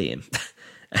can't beat him.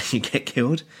 And you get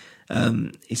killed.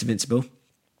 He's invincible.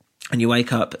 And you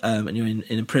wake up and you're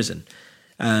in a prison.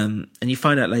 And you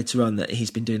find out later on that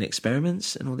he's been doing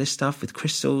experiments and all this stuff with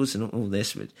crystals and all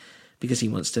this because he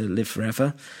wants to live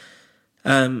forever.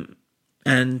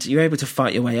 And you're able to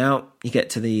fight your way out. You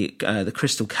get to the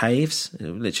crystal caves. It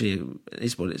literally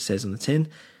is what it says on the tin.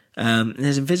 And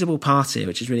there's invisible paths here,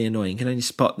 which is really annoying. You can only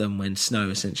spot them when snow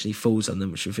essentially falls on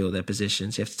them, which reveal their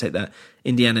positions. You have to take that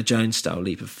Indiana Jones style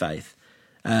leap of faith.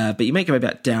 But you make your way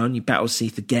back down. You battle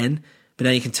Seath again. But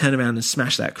now you can turn around and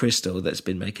smash that crystal that's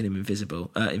been making him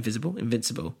invincible.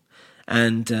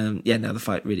 And yeah, now the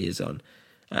fight really is on.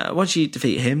 Once you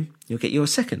defeat him, you'll get your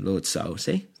second Lord Soul.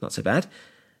 See, it's not so bad.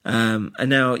 And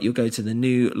now you'll go to the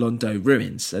New Londo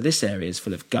ruins. So this area is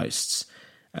full of ghosts.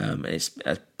 It's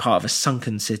a part of a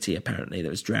sunken city, apparently, that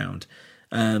was drowned.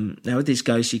 Now with these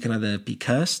ghosts, you can either be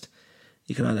cursed,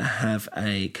 you can either have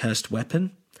a cursed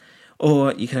weapon,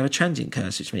 or you can have a transient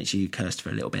curse, which makes you cursed for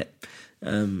a little bit.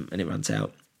 And it runs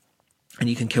out, and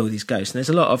you can kill these ghosts. And there's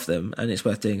a lot of them, and it's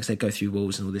worth doing because they go through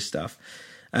walls and all this stuff.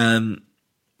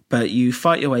 But you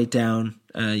fight your way down.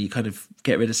 You kind of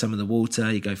get rid of some of the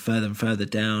water. You go further and further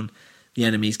down. The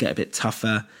enemies get a bit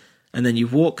tougher, and then you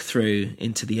walk through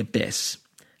into the abyss,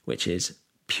 which is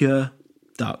pure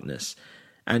darkness.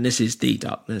 And this is the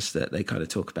darkness that they kind of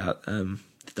talk about, the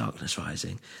darkness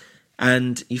rising.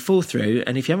 And you fall through,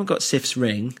 and if you haven't got Sif's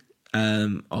ring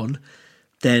on,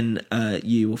 then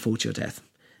you will fall to your death.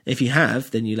 If you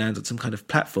have, then you land on some kind of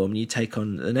platform and you take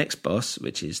on the next boss,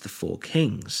 which is the Four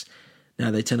Kings. Now,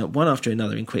 they turn up one after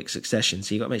another in quick succession,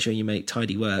 so you've got to make sure you make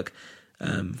tidy work,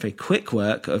 very quick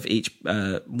work of each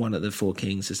one of the Four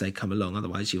Kings as they come along.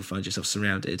 Otherwise, you'll find yourself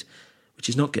surrounded, which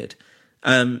is not good.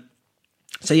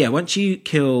 So yeah, once you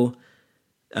kill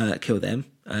them,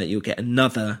 you'll get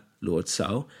another Lord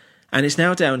Soul. And it's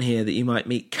now down here that you might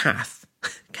meet Kath,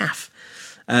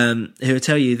 who will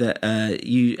tell you that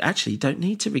you actually don't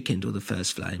need to rekindle the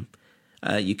first flame.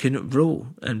 You can rule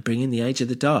and bring in the Age of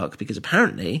the Dark, because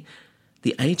apparently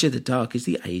the Age of the Dark is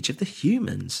the age of the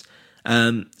humans.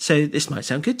 So this might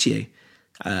sound good to you.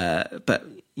 But,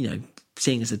 you know,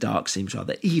 seeing as the Dark seems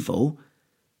rather evil,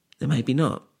 then maybe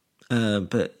not.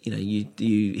 But, you know,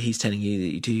 he's telling you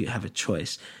that you do have a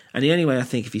choice. And the only way I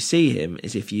think if you see him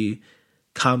is if you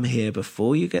come here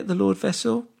before you get the Lord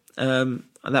Vessel.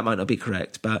 That might not be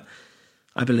correct, but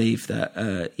I believe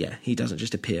that, he doesn't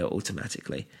just appear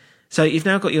automatically. So you've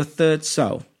now got your third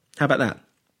soul. How about that?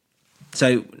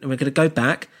 So we're going to go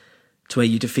back to where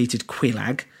you defeated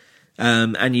Quelaag,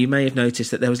 and you may have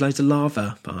noticed that there was loads of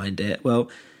lava behind it. Well,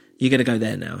 you're going to go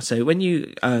there now. So when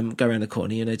you go around the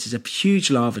corner, you notice a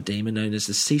huge lava demon known as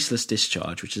the Ceaseless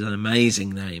Discharge, which is an amazing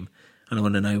name. And I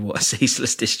want to know what a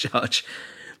Ceaseless Discharge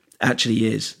actually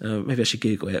is. Maybe I should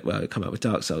Google it. Well, it'll come up with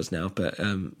Dark Souls now. But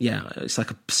it's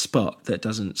like a spot that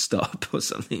doesn't stop or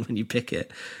something when you pick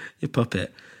it. You pop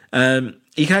it.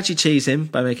 You can actually cheese him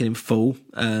by making him fall,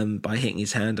 by hitting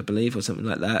his hand, I believe, or something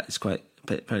like that. It's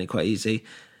apparently quite easy.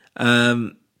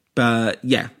 You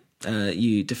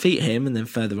defeat him, and then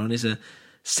further on is a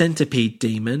centipede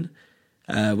demon,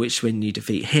 which when you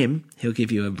defeat him, he'll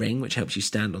give you a ring, which helps you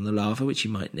stand on the lava, which you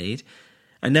might need.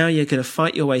 And now you're going to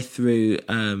fight your way through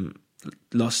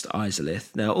Lost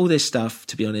Izalith. Now, all this stuff,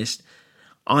 to be honest,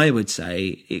 I would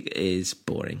say it is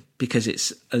boring, because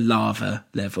it's a lava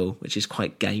level, which is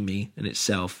quite gamey in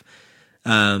itself.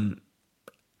 And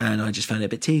I just found it a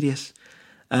bit tedious.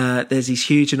 There's these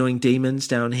huge annoying demons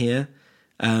down here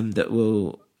that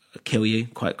will kill you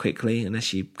quite quickly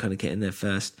unless you kind of get in there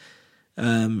first.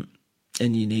 And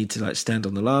you need to stand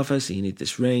on the lava, so you need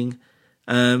this ring.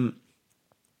 But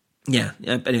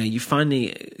anyway, you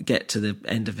finally get to the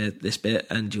end of this bit,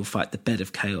 and you'll fight the Bed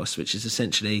of Chaos, which is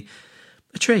essentially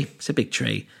a tree. It's a big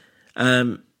tree.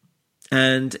 And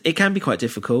it can be quite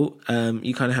difficult.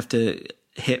 You kind of have to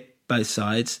hit both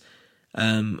sides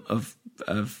of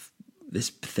this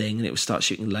thing, and it will start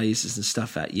shooting lasers and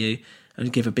stuff at you,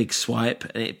 and give a big swipe,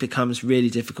 and it becomes really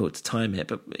difficult to time it.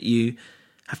 But you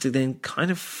have to then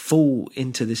kind of fall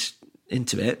into this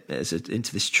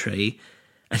tree,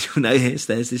 and you'll notice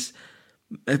there's this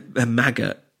a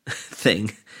maggot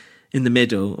thing in the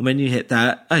middle. And when you hit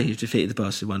that, you've defeated the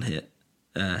boss in one hit.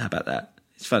 How about that?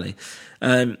 It's funny.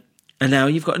 And now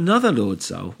you've got another Lord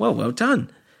Soul. Well done.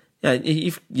 Yeah,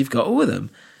 you've got all of them.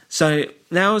 So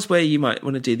now is where you might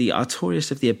want to do the Artorias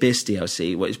of the Abyss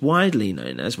DLC, what is widely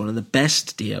known as one of the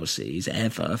best DLCs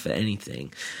ever for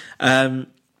anything.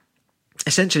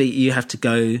 Essentially, you have to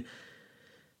go,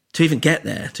 to even get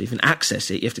there, to even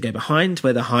access it, you have to go behind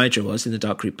where the Hydra was in the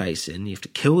Darkroot Basin. You have to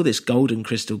kill this golden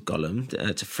crystal golem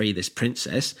to free this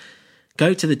princess.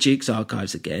 Go to the Duke's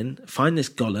Archives again, find this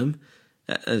golem,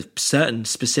 a certain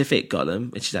specific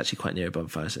golem, which is actually quite near a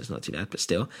bonfire, so it's not too bad, but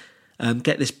still.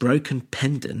 Get this broken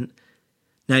pendant.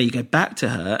 Now you go back to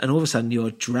her, and all of a sudden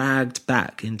you're dragged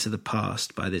back into the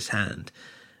past by this hand.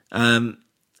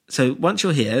 So once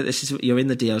you're here, you're in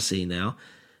the DLC now.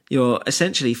 You're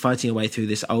essentially fighting your way through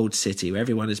this old city where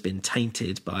everyone has been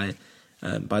tainted by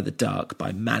the dark,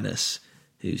 by Manus,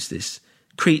 who's this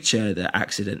creature that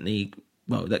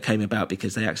that came about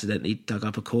because they accidentally dug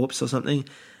up a corpse or something.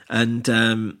 And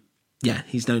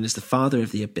he's known as the Father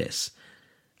of the Abyss.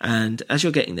 And as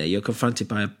you're getting there, you're confronted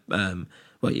by a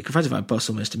boss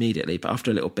almost immediately, but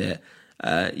after a little bit,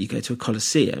 you go to a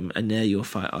Colosseum, and there you'll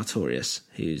fight Artorias,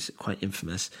 who's quite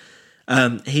infamous.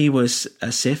 He was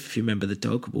a Sith, if you remember the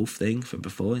dog wolf thing from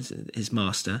before, his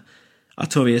master.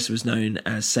 Artorias was known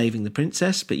as saving the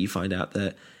princess, but you find out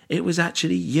that it was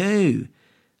actually you,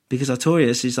 because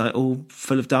Artorias is all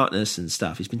full of darkness and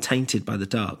stuff. He's been tainted by the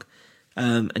dark,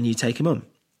 and you take him on.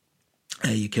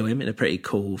 You kill him in a pretty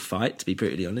cool fight, to be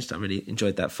brutally honest. I really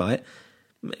enjoyed that fight.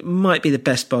 It might be the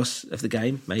best boss of the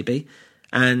game, maybe.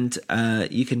 And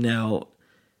you can now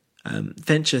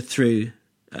venture through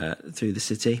the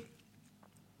city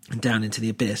and down into the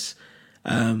abyss,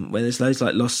 where there's loads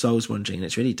like lost souls wandering, and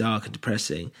it's really dark and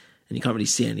depressing. and you can't really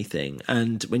see anything.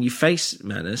 And when you face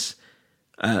Manus,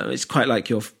 it's quite like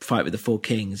your fight with the Four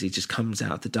Kings. He just comes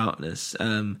out of the darkness.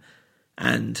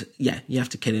 And yeah, you have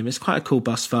to kill him. It's quite a cool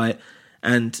boss fight.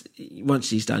 And once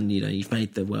he's done, you've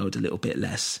made the world a little bit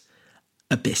less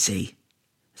abyssy.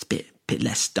 It's a bit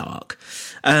less dark.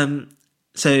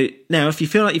 So now, if you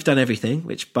feel like you've done everything,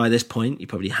 which by this point you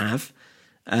probably have,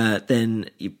 then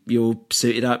you're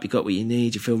suited up, you've got what you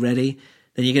need, you feel ready,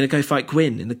 then you're going to go fight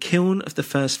Gwyn in the Kiln of the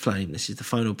First Flame. This is the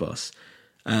final boss.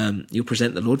 You'll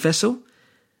present the Lord Vessel,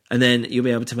 and then you'll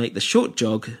be able to make the short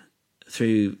jog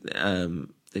through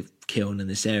the Kiln in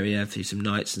this area, through some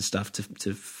knights and stuff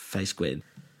to face Gwyn.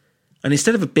 And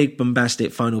instead of a big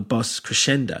bombastic final boss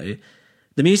crescendo,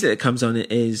 the music that comes on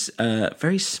is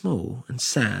very small and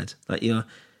sad. Like you're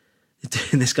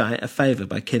doing this guy a favour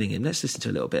by killing him. Let's listen to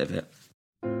a little bit of it.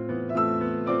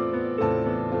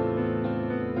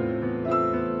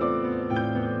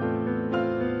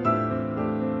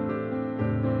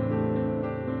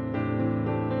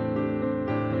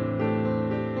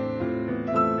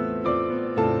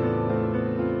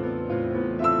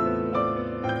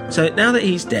 So now that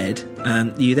he's dead,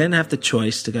 you then have the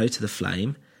choice to go to the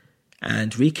flame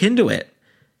and rekindle it.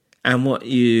 And what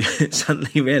you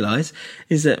suddenly realise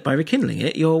is that by rekindling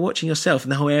it, you're watching yourself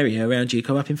and the whole area around you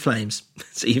go up in flames.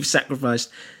 So you've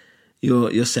sacrificed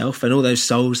yourself, and all those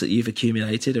souls that you've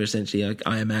accumulated are essentially,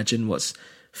 I imagine, what's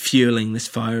fueling this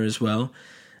fire as well.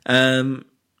 And,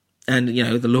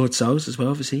 the Lord souls as well,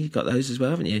 obviously. You've got those as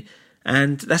well, haven't you?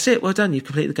 And that's it. Well done. You've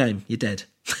completed the game. You're dead.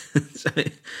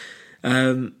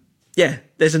 Yeah,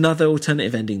 there's another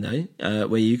alternative ending, though,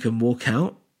 where you can walk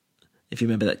out, if you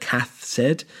remember that Kath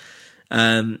said.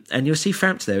 And you'll see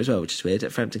Frampt there as well, which is weird.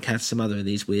 Frampt and Kath, some other of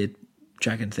these weird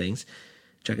dragon snakes.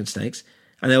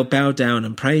 And they'll bow down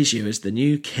and praise you as the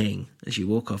new king as you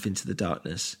walk off into the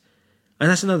darkness. And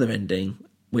that's another ending.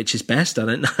 Which is best? I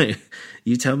don't know.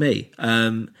 You tell me.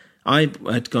 I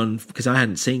had gone, because I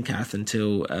hadn't seen Kath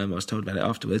until I was told about it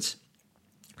afterwards.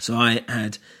 So I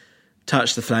had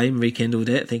touched the flame, rekindled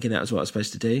it, thinking that was what I was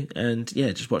supposed to do, and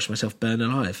yeah, just watched myself burn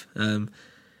alive.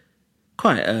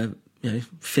 Quite a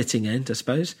fitting end, I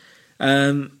suppose.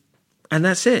 And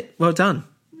that's it. Well done.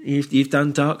 You've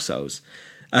done Dark Souls.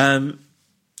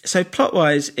 So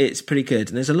plot-wise, it's pretty good,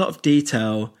 and there's a lot of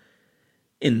detail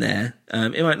in there.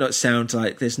 It might not sound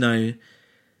like there's nothing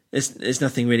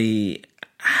really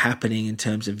happening in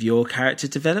terms of your character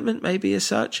development, maybe as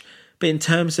such. But in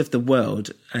terms of the world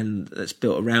and that's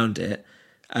built around it,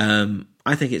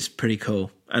 I think it's pretty cool.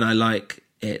 And I like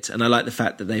it. And I like the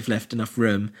fact that they've left enough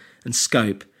room and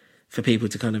scope for people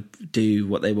to kind of do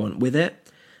what they want with it.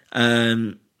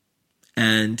 And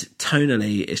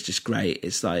tonally, it's just great.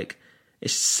 It's like,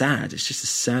 it's sad. It's just a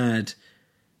sad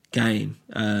game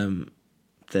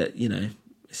that,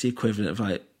 it's the equivalent of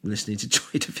like listening to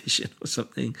Joy Division or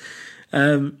something.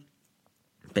 But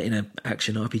in an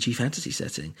action RPG fantasy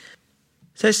setting.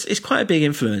 So it's quite a big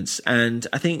influence, and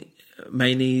I think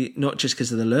mainly not just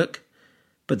because of the look,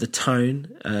 but the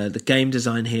tone. The game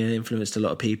design here influenced a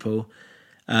lot of people.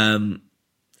 And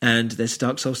there's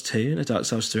Dark Souls 2 and a Dark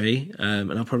Souls 3,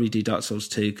 and I'll probably do Dark Souls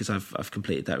 2 because I've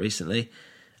completed that recently,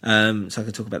 so I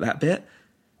can talk about that bit.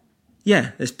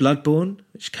 Yeah, there's Bloodborne,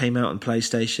 which came out on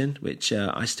PlayStation, which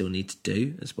I still need to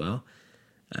do as well.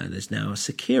 There's now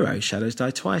Sekiro, Shadows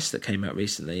Die Twice, that came out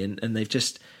recently, and they've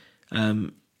just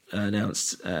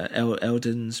announced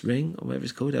Elden's Ring, or whatever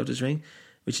it's called, Elden's Ring,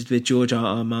 which is with George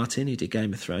R.R. Martin, who did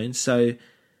Game of Thrones. So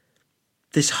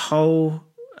this whole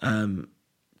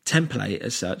template,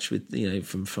 as such, with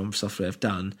from Software have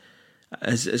done,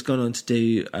 has gone on to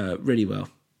do really well.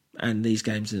 And these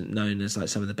games are known as like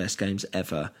some of the best games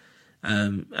ever.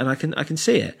 And I can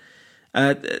see it.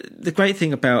 The great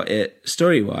thing about it,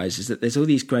 story-wise, is that there's all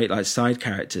these great like side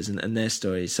characters and their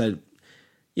stories. So,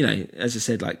 as I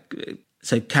said,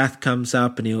 so Kath comes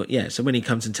up and so when he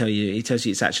comes and he tells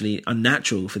you it's actually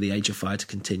unnatural for the Age of Fire to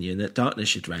continue and that darkness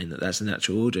should reign, that's the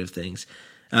natural order of things.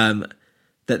 That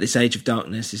this Age of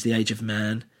Darkness is the Age of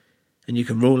Man and you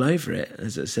can rule over it,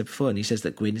 as I said before. And he says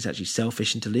that Gwyn is actually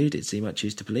selfish and deluded, so you might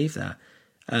choose to believe that.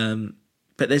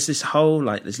 But there's this whole,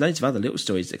 there's loads of other little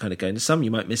stories that kind of go into some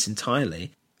you might miss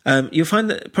entirely. You'll find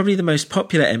that probably the most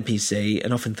popular NPC,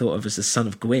 and often thought of as the son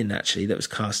of Gwyn, actually, that was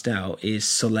cast out, is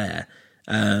Solaire.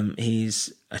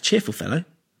 He's a cheerful fellow,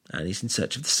 and he's in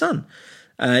search of the sun.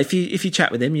 If you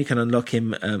chat with him, you can unlock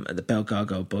him at the Bell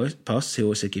Gargoyle boss, who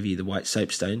also give you the white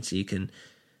soapstone, so you can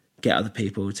get other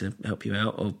people to help you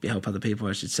out, or help other people,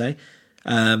 I should say.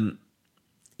 And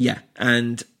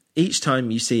each time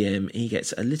you see him, he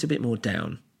gets a little bit more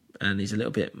down, and he's a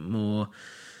little bit more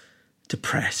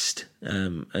depressed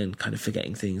and kind of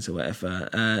forgetting things or whatever.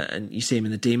 And you see him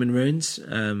in the Demon Ruins,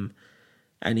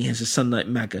 and he has a Sunlight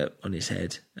Maggot on his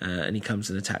head, and he comes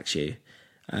and attacks you.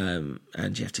 And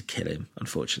you have to kill him,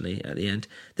 unfortunately, at the end.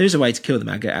 There is a way to kill the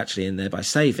maggot, actually, in there by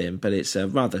save him, but it's a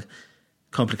rather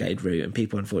complicated route, and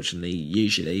people, unfortunately,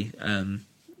 usually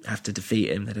have to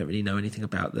defeat him. They don't really know anything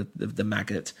about the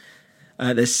maggot.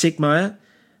 There's Sigmire.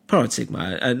 Poor old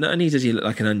Sigmire. Not only does he look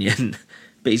like an onion,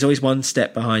 but he's always one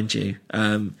step behind you.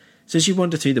 So as you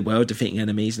wander through the world, defeating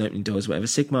enemies and opening doors, whatever,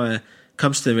 Sigmire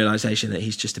comes to the realisation that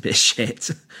he's just a bit of shit.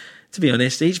 To be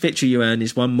honest, each victory you earn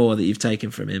is one more that you've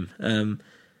taken from him.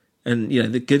 And,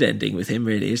 the good ending with him,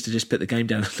 really, is to just put the game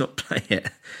down and not play it.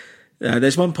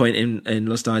 There's one point in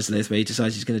Lost Izalith where he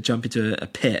decides he's going to jump into a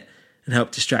pit and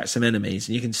help distract some enemies.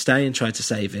 And you can stay and try to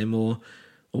save him or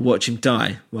watch him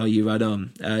die while you run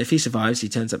on. If he survives, he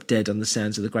turns up dead on the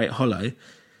sands of the Great Hollow,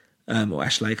 or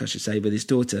Ash Lake, I should say, with his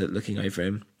daughter looking over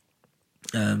him.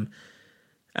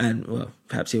 And, well,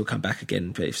 perhaps he'll come back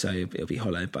again, but if so, it'll be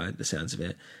hollow by the sounds of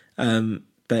it.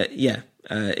 But, yeah,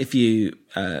 if you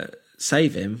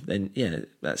save him, then,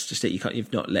 that's just it.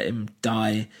 You've not let him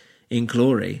die in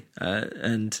glory.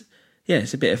 And,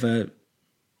 it's a bit of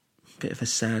a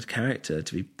sad character,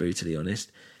 to be brutally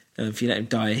honest. If you let him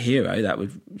die a hero, that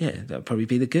would probably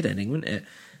be the good ending, wouldn't it?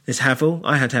 There's Havel.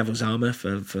 I had Havel's armour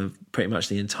for pretty much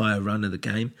the entire run of the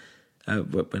game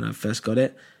when I first got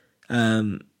it.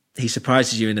 He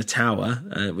surprises you in a tower,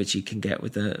 which you can get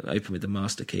open with the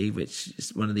master key, which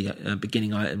is one of the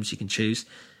beginning items you can choose.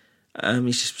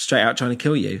 He's just straight out trying to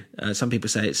kill you. Some people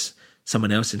say it's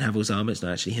someone else in Havel's armour. It's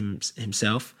not actually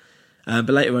himself. But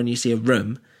later on, you see a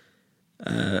room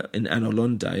in Anor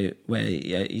Londo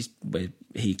where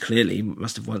he clearly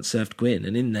must have once served Gwyn,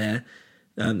 and in there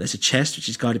there's a chest which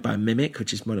is guarded by a mimic,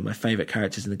 which is one of my favourite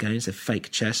characters in the games. They're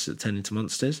fake chests that turn into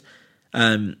monsters.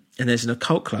 And there's an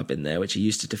occult club in there which he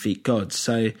used to defeat gods.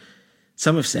 So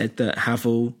some have said that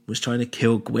Havel was trying to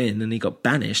kill Gwyn and he got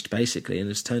banished, basically, and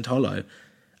has turned hollow.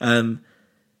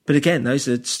 But again, those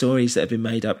are stories that have been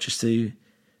made up just through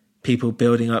people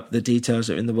building up the details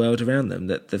that are in the world around them.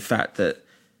 That the fact that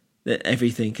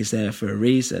everything is there for a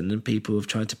reason, and people have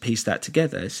tried to piece that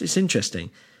together. It's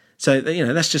interesting. So,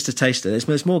 that's just a taster.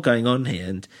 There's more going on here,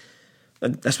 and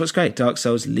that's what's great. Dark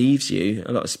Souls leaves you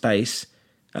a lot of space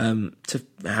to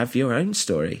have your own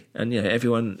story, and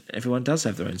everyone does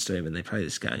have their own story when they play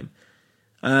this game.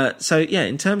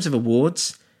 In terms of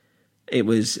awards, it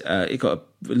got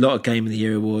a lot of Game of the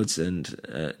Year awards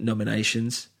and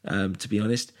nominations, to be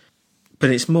honest. But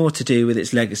it's more to do with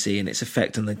its legacy and its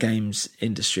effect on the games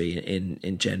industry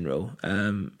in general.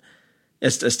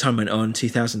 As time went on,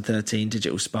 2013,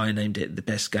 Digital Spy named it the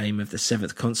best game of the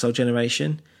 7th console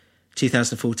generation.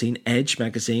 2014, Edge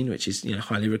magazine, which is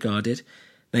highly regarded,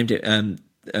 named it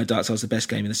Dark Souls the best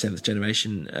game in the 7th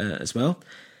generation as well.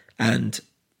 And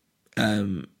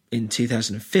in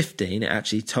 2015, it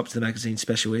actually topped the magazine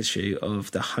special issue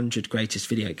of the 100 greatest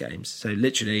video games. So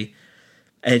literally,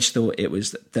 Edge thought it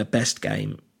was the best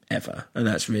game ever, and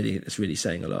that's really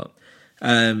saying a lot.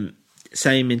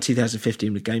 Same in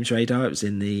 2015 with Games Radar. It was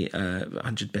in the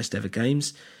 100 best ever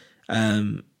games.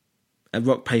 A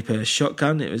Rock Paper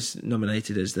Shotgun, it was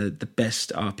nominated as the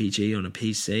best RPG on a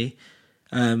PC.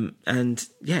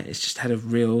 It's just had a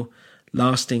real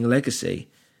lasting legacy.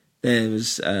 There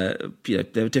was there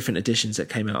were different editions that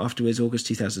came out afterwards. August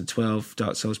 2012,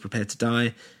 Dark Souls Prepare to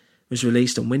Die was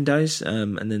released on Windows,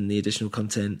 and then the additional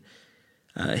content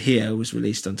here was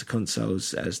released onto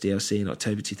consoles as DLC in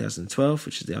October 2012,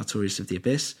 which is the Artorias of the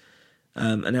Abyss.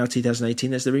 And now 2018,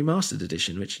 there's the remastered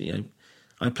edition, which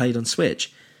I played on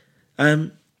Switch.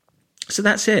 So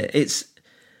that's it.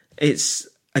 It's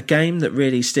a game that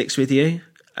really sticks with you,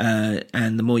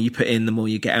 and the more you put in, the more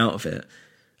you get out of it.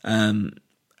 And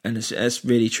it's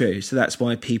really true. So that's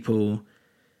why people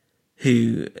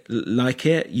who like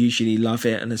it usually love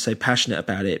it and are so passionate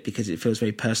about it, because it feels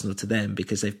very personal to them,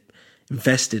 because they've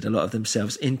invested a lot of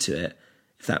themselves into it,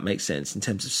 if that makes sense, in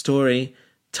terms of story,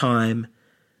 time,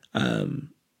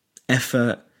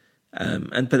 effort,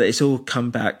 but it's all come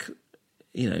back,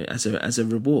 as a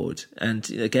reward. And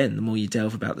again, the more you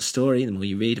delve about the story, the more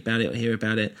you read about it or hear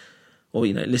about it, or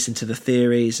listen to the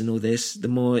theories and all this, the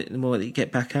more that you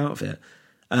get back out of it.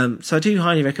 So I do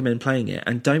highly recommend playing it,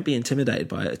 and don't be intimidated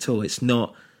by it at all. It's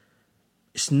not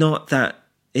that.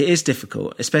 It is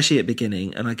difficult, especially at the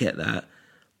beginning, and I get that,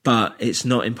 but it's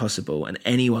not impossible. And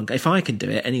if I can do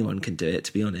it, anyone can do it,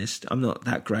 to be honest. I'm not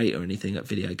that great or anything at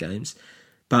video games,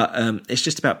 but it's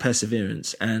just about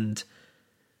perseverance. And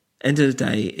end of the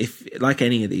day, if like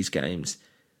any of these games,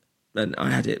 and I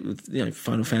had it with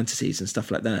Final Fantasies and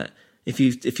stuff like that, if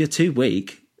you're too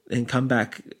weak, then come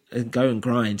back and go and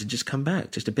grind and just come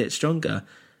back just a bit stronger.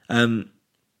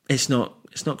 It's not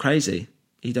crazy.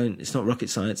 It's not rocket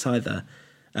science either.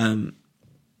 And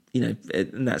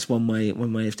that's one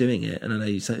way of doing it. And I know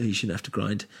you say you shouldn't have to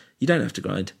grind. You don't have to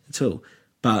grind at all.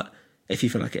 But if you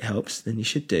feel like it helps, then you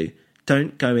should do.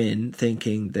 Don't go in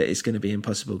thinking that it's going to be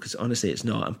impossible, because honestly, it's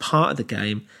not. And part of the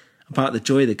game, and part of the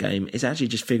joy of the game, is actually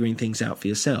just figuring things out for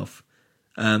yourself.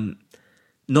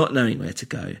 Not knowing where to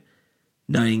go,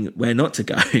 knowing where not to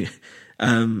go,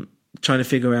 trying to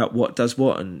figure out what does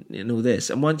what and all this.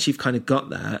 And once you've kind of got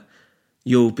that,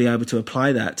 you'll be able to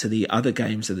apply that to the other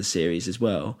games of the series as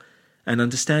well and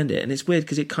understand it. And it's weird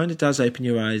because it kind of does open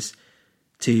your eyes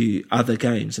to other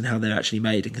games and how they're actually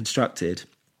made and constructed.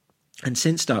 And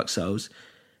since Dark Souls,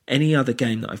 any other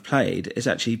game that I've played is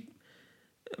actually,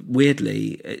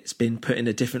 weirdly, it's been put in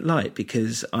a different light,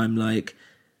 because I'm like,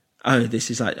 oh, this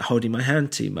is like holding my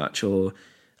hand too much, or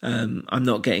I'm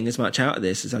not getting as much out of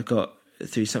this as I got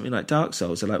through something like Dark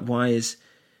Souls. Or like, why is,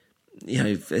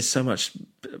 there's so much,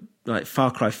 like Far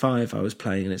Cry 5 I was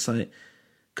playing, and it's like,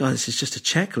 God, this is just a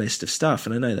checklist of stuff.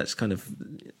 And I know that's kind of,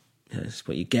 it's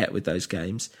what you get with those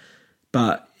games,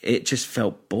 but it just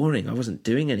felt boring. I wasn't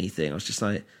doing anything. I was just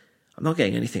like, I'm not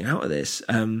getting anything out of this.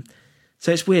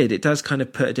 So it's weird. It does kind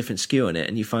of put a different skew on it,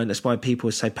 and you find that's why people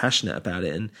are so passionate about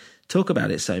it and talk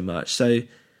about it so much. So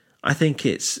I think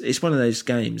it's one of those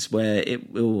games where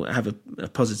it will have a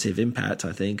positive impact,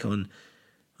 I think, on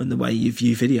the way you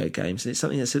view video games, and it's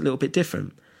something that's a little bit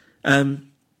different.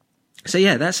 So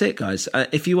yeah, that's it, guys.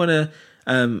 If you want to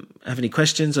have any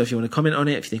questions, or if you want to comment on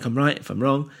it, if you think I'm right, if I'm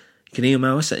wrong, you can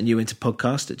email us at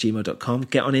newwinterpodcast@gmail.com.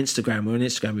 Get on Instagram. We're on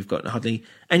Instagram. We've got hardly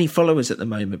any followers at the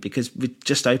moment because we've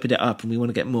just opened it up and we want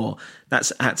to get more.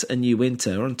 That's at A New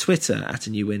Winter. Or on Twitter at A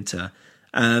New Winter.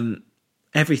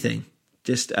 Everything.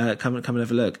 Just come and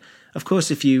have a look. Of course,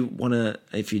 if you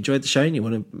enjoyed the show and you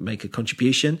want to make a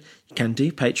contribution, you can do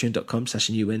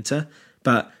patreon.com/newwinter.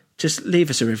 But just leave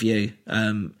us a review,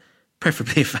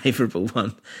 preferably a favourable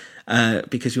one,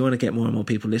 because we want to get more and more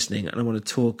people listening, and I want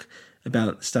to talk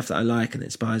about stuff that I like and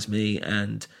inspires me,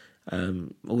 and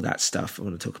all that stuff. I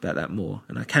want to talk about that more,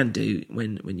 and I can do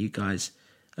when you guys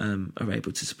are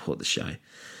able to support the show.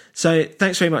 So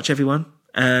thanks very much, everyone,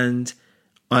 and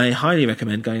I highly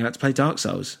recommend going out to play Dark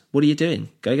Souls. What are you doing?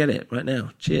 Go get it right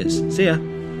now. Cheers. See ya.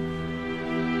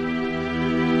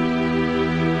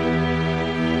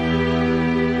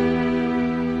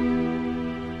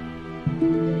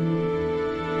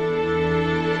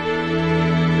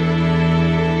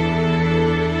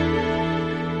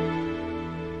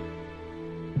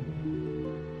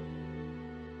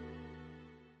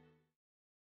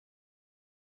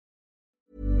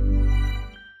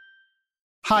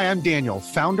 Hi, I'm Daniel,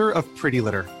 founder of Pretty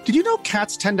Litter. Did you know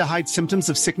cats tend to hide symptoms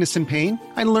of sickness and pain?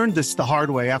 I learned this the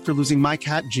hard way after losing my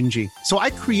cat, Gingy. So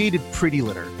I created Pretty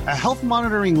Litter, a health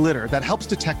monitoring litter that helps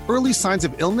detect early signs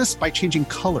of illness by changing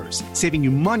colors, saving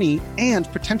you money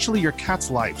and potentially your cat's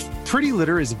life. Pretty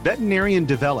Litter is veterinarian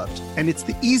developed, and it's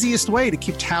the easiest way to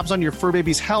keep tabs on your fur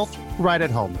baby's health right at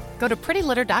home. Go to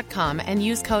prettylitter.com and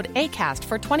use code ACAST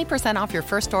for 20% off your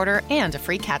first order and a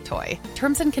free cat toy.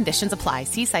 Terms and conditions apply.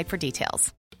 See site for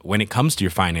details. When it comes to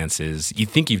your finances, you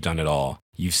think you've done it all.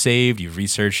 You've saved, you've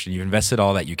researched, and you've invested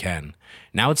all that you can.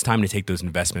 Now it's time to take those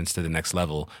investments to the next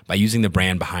level by using the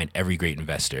brand behind every great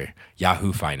investor,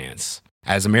 Yahoo Finance.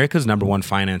 As America's #1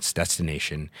 finance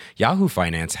destination, Yahoo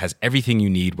Finance has everything you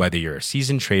need, whether you're a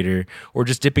seasoned trader or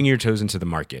just dipping your toes into the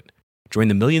market. Join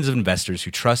the millions of investors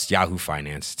who trust Yahoo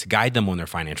Finance to guide them on their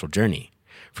financial journey.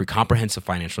 For comprehensive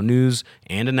financial news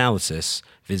and analysis,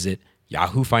 visit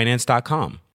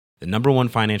yahoofinance.com. The #1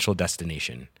 financial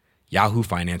destination,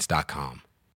 yahoofinance.com.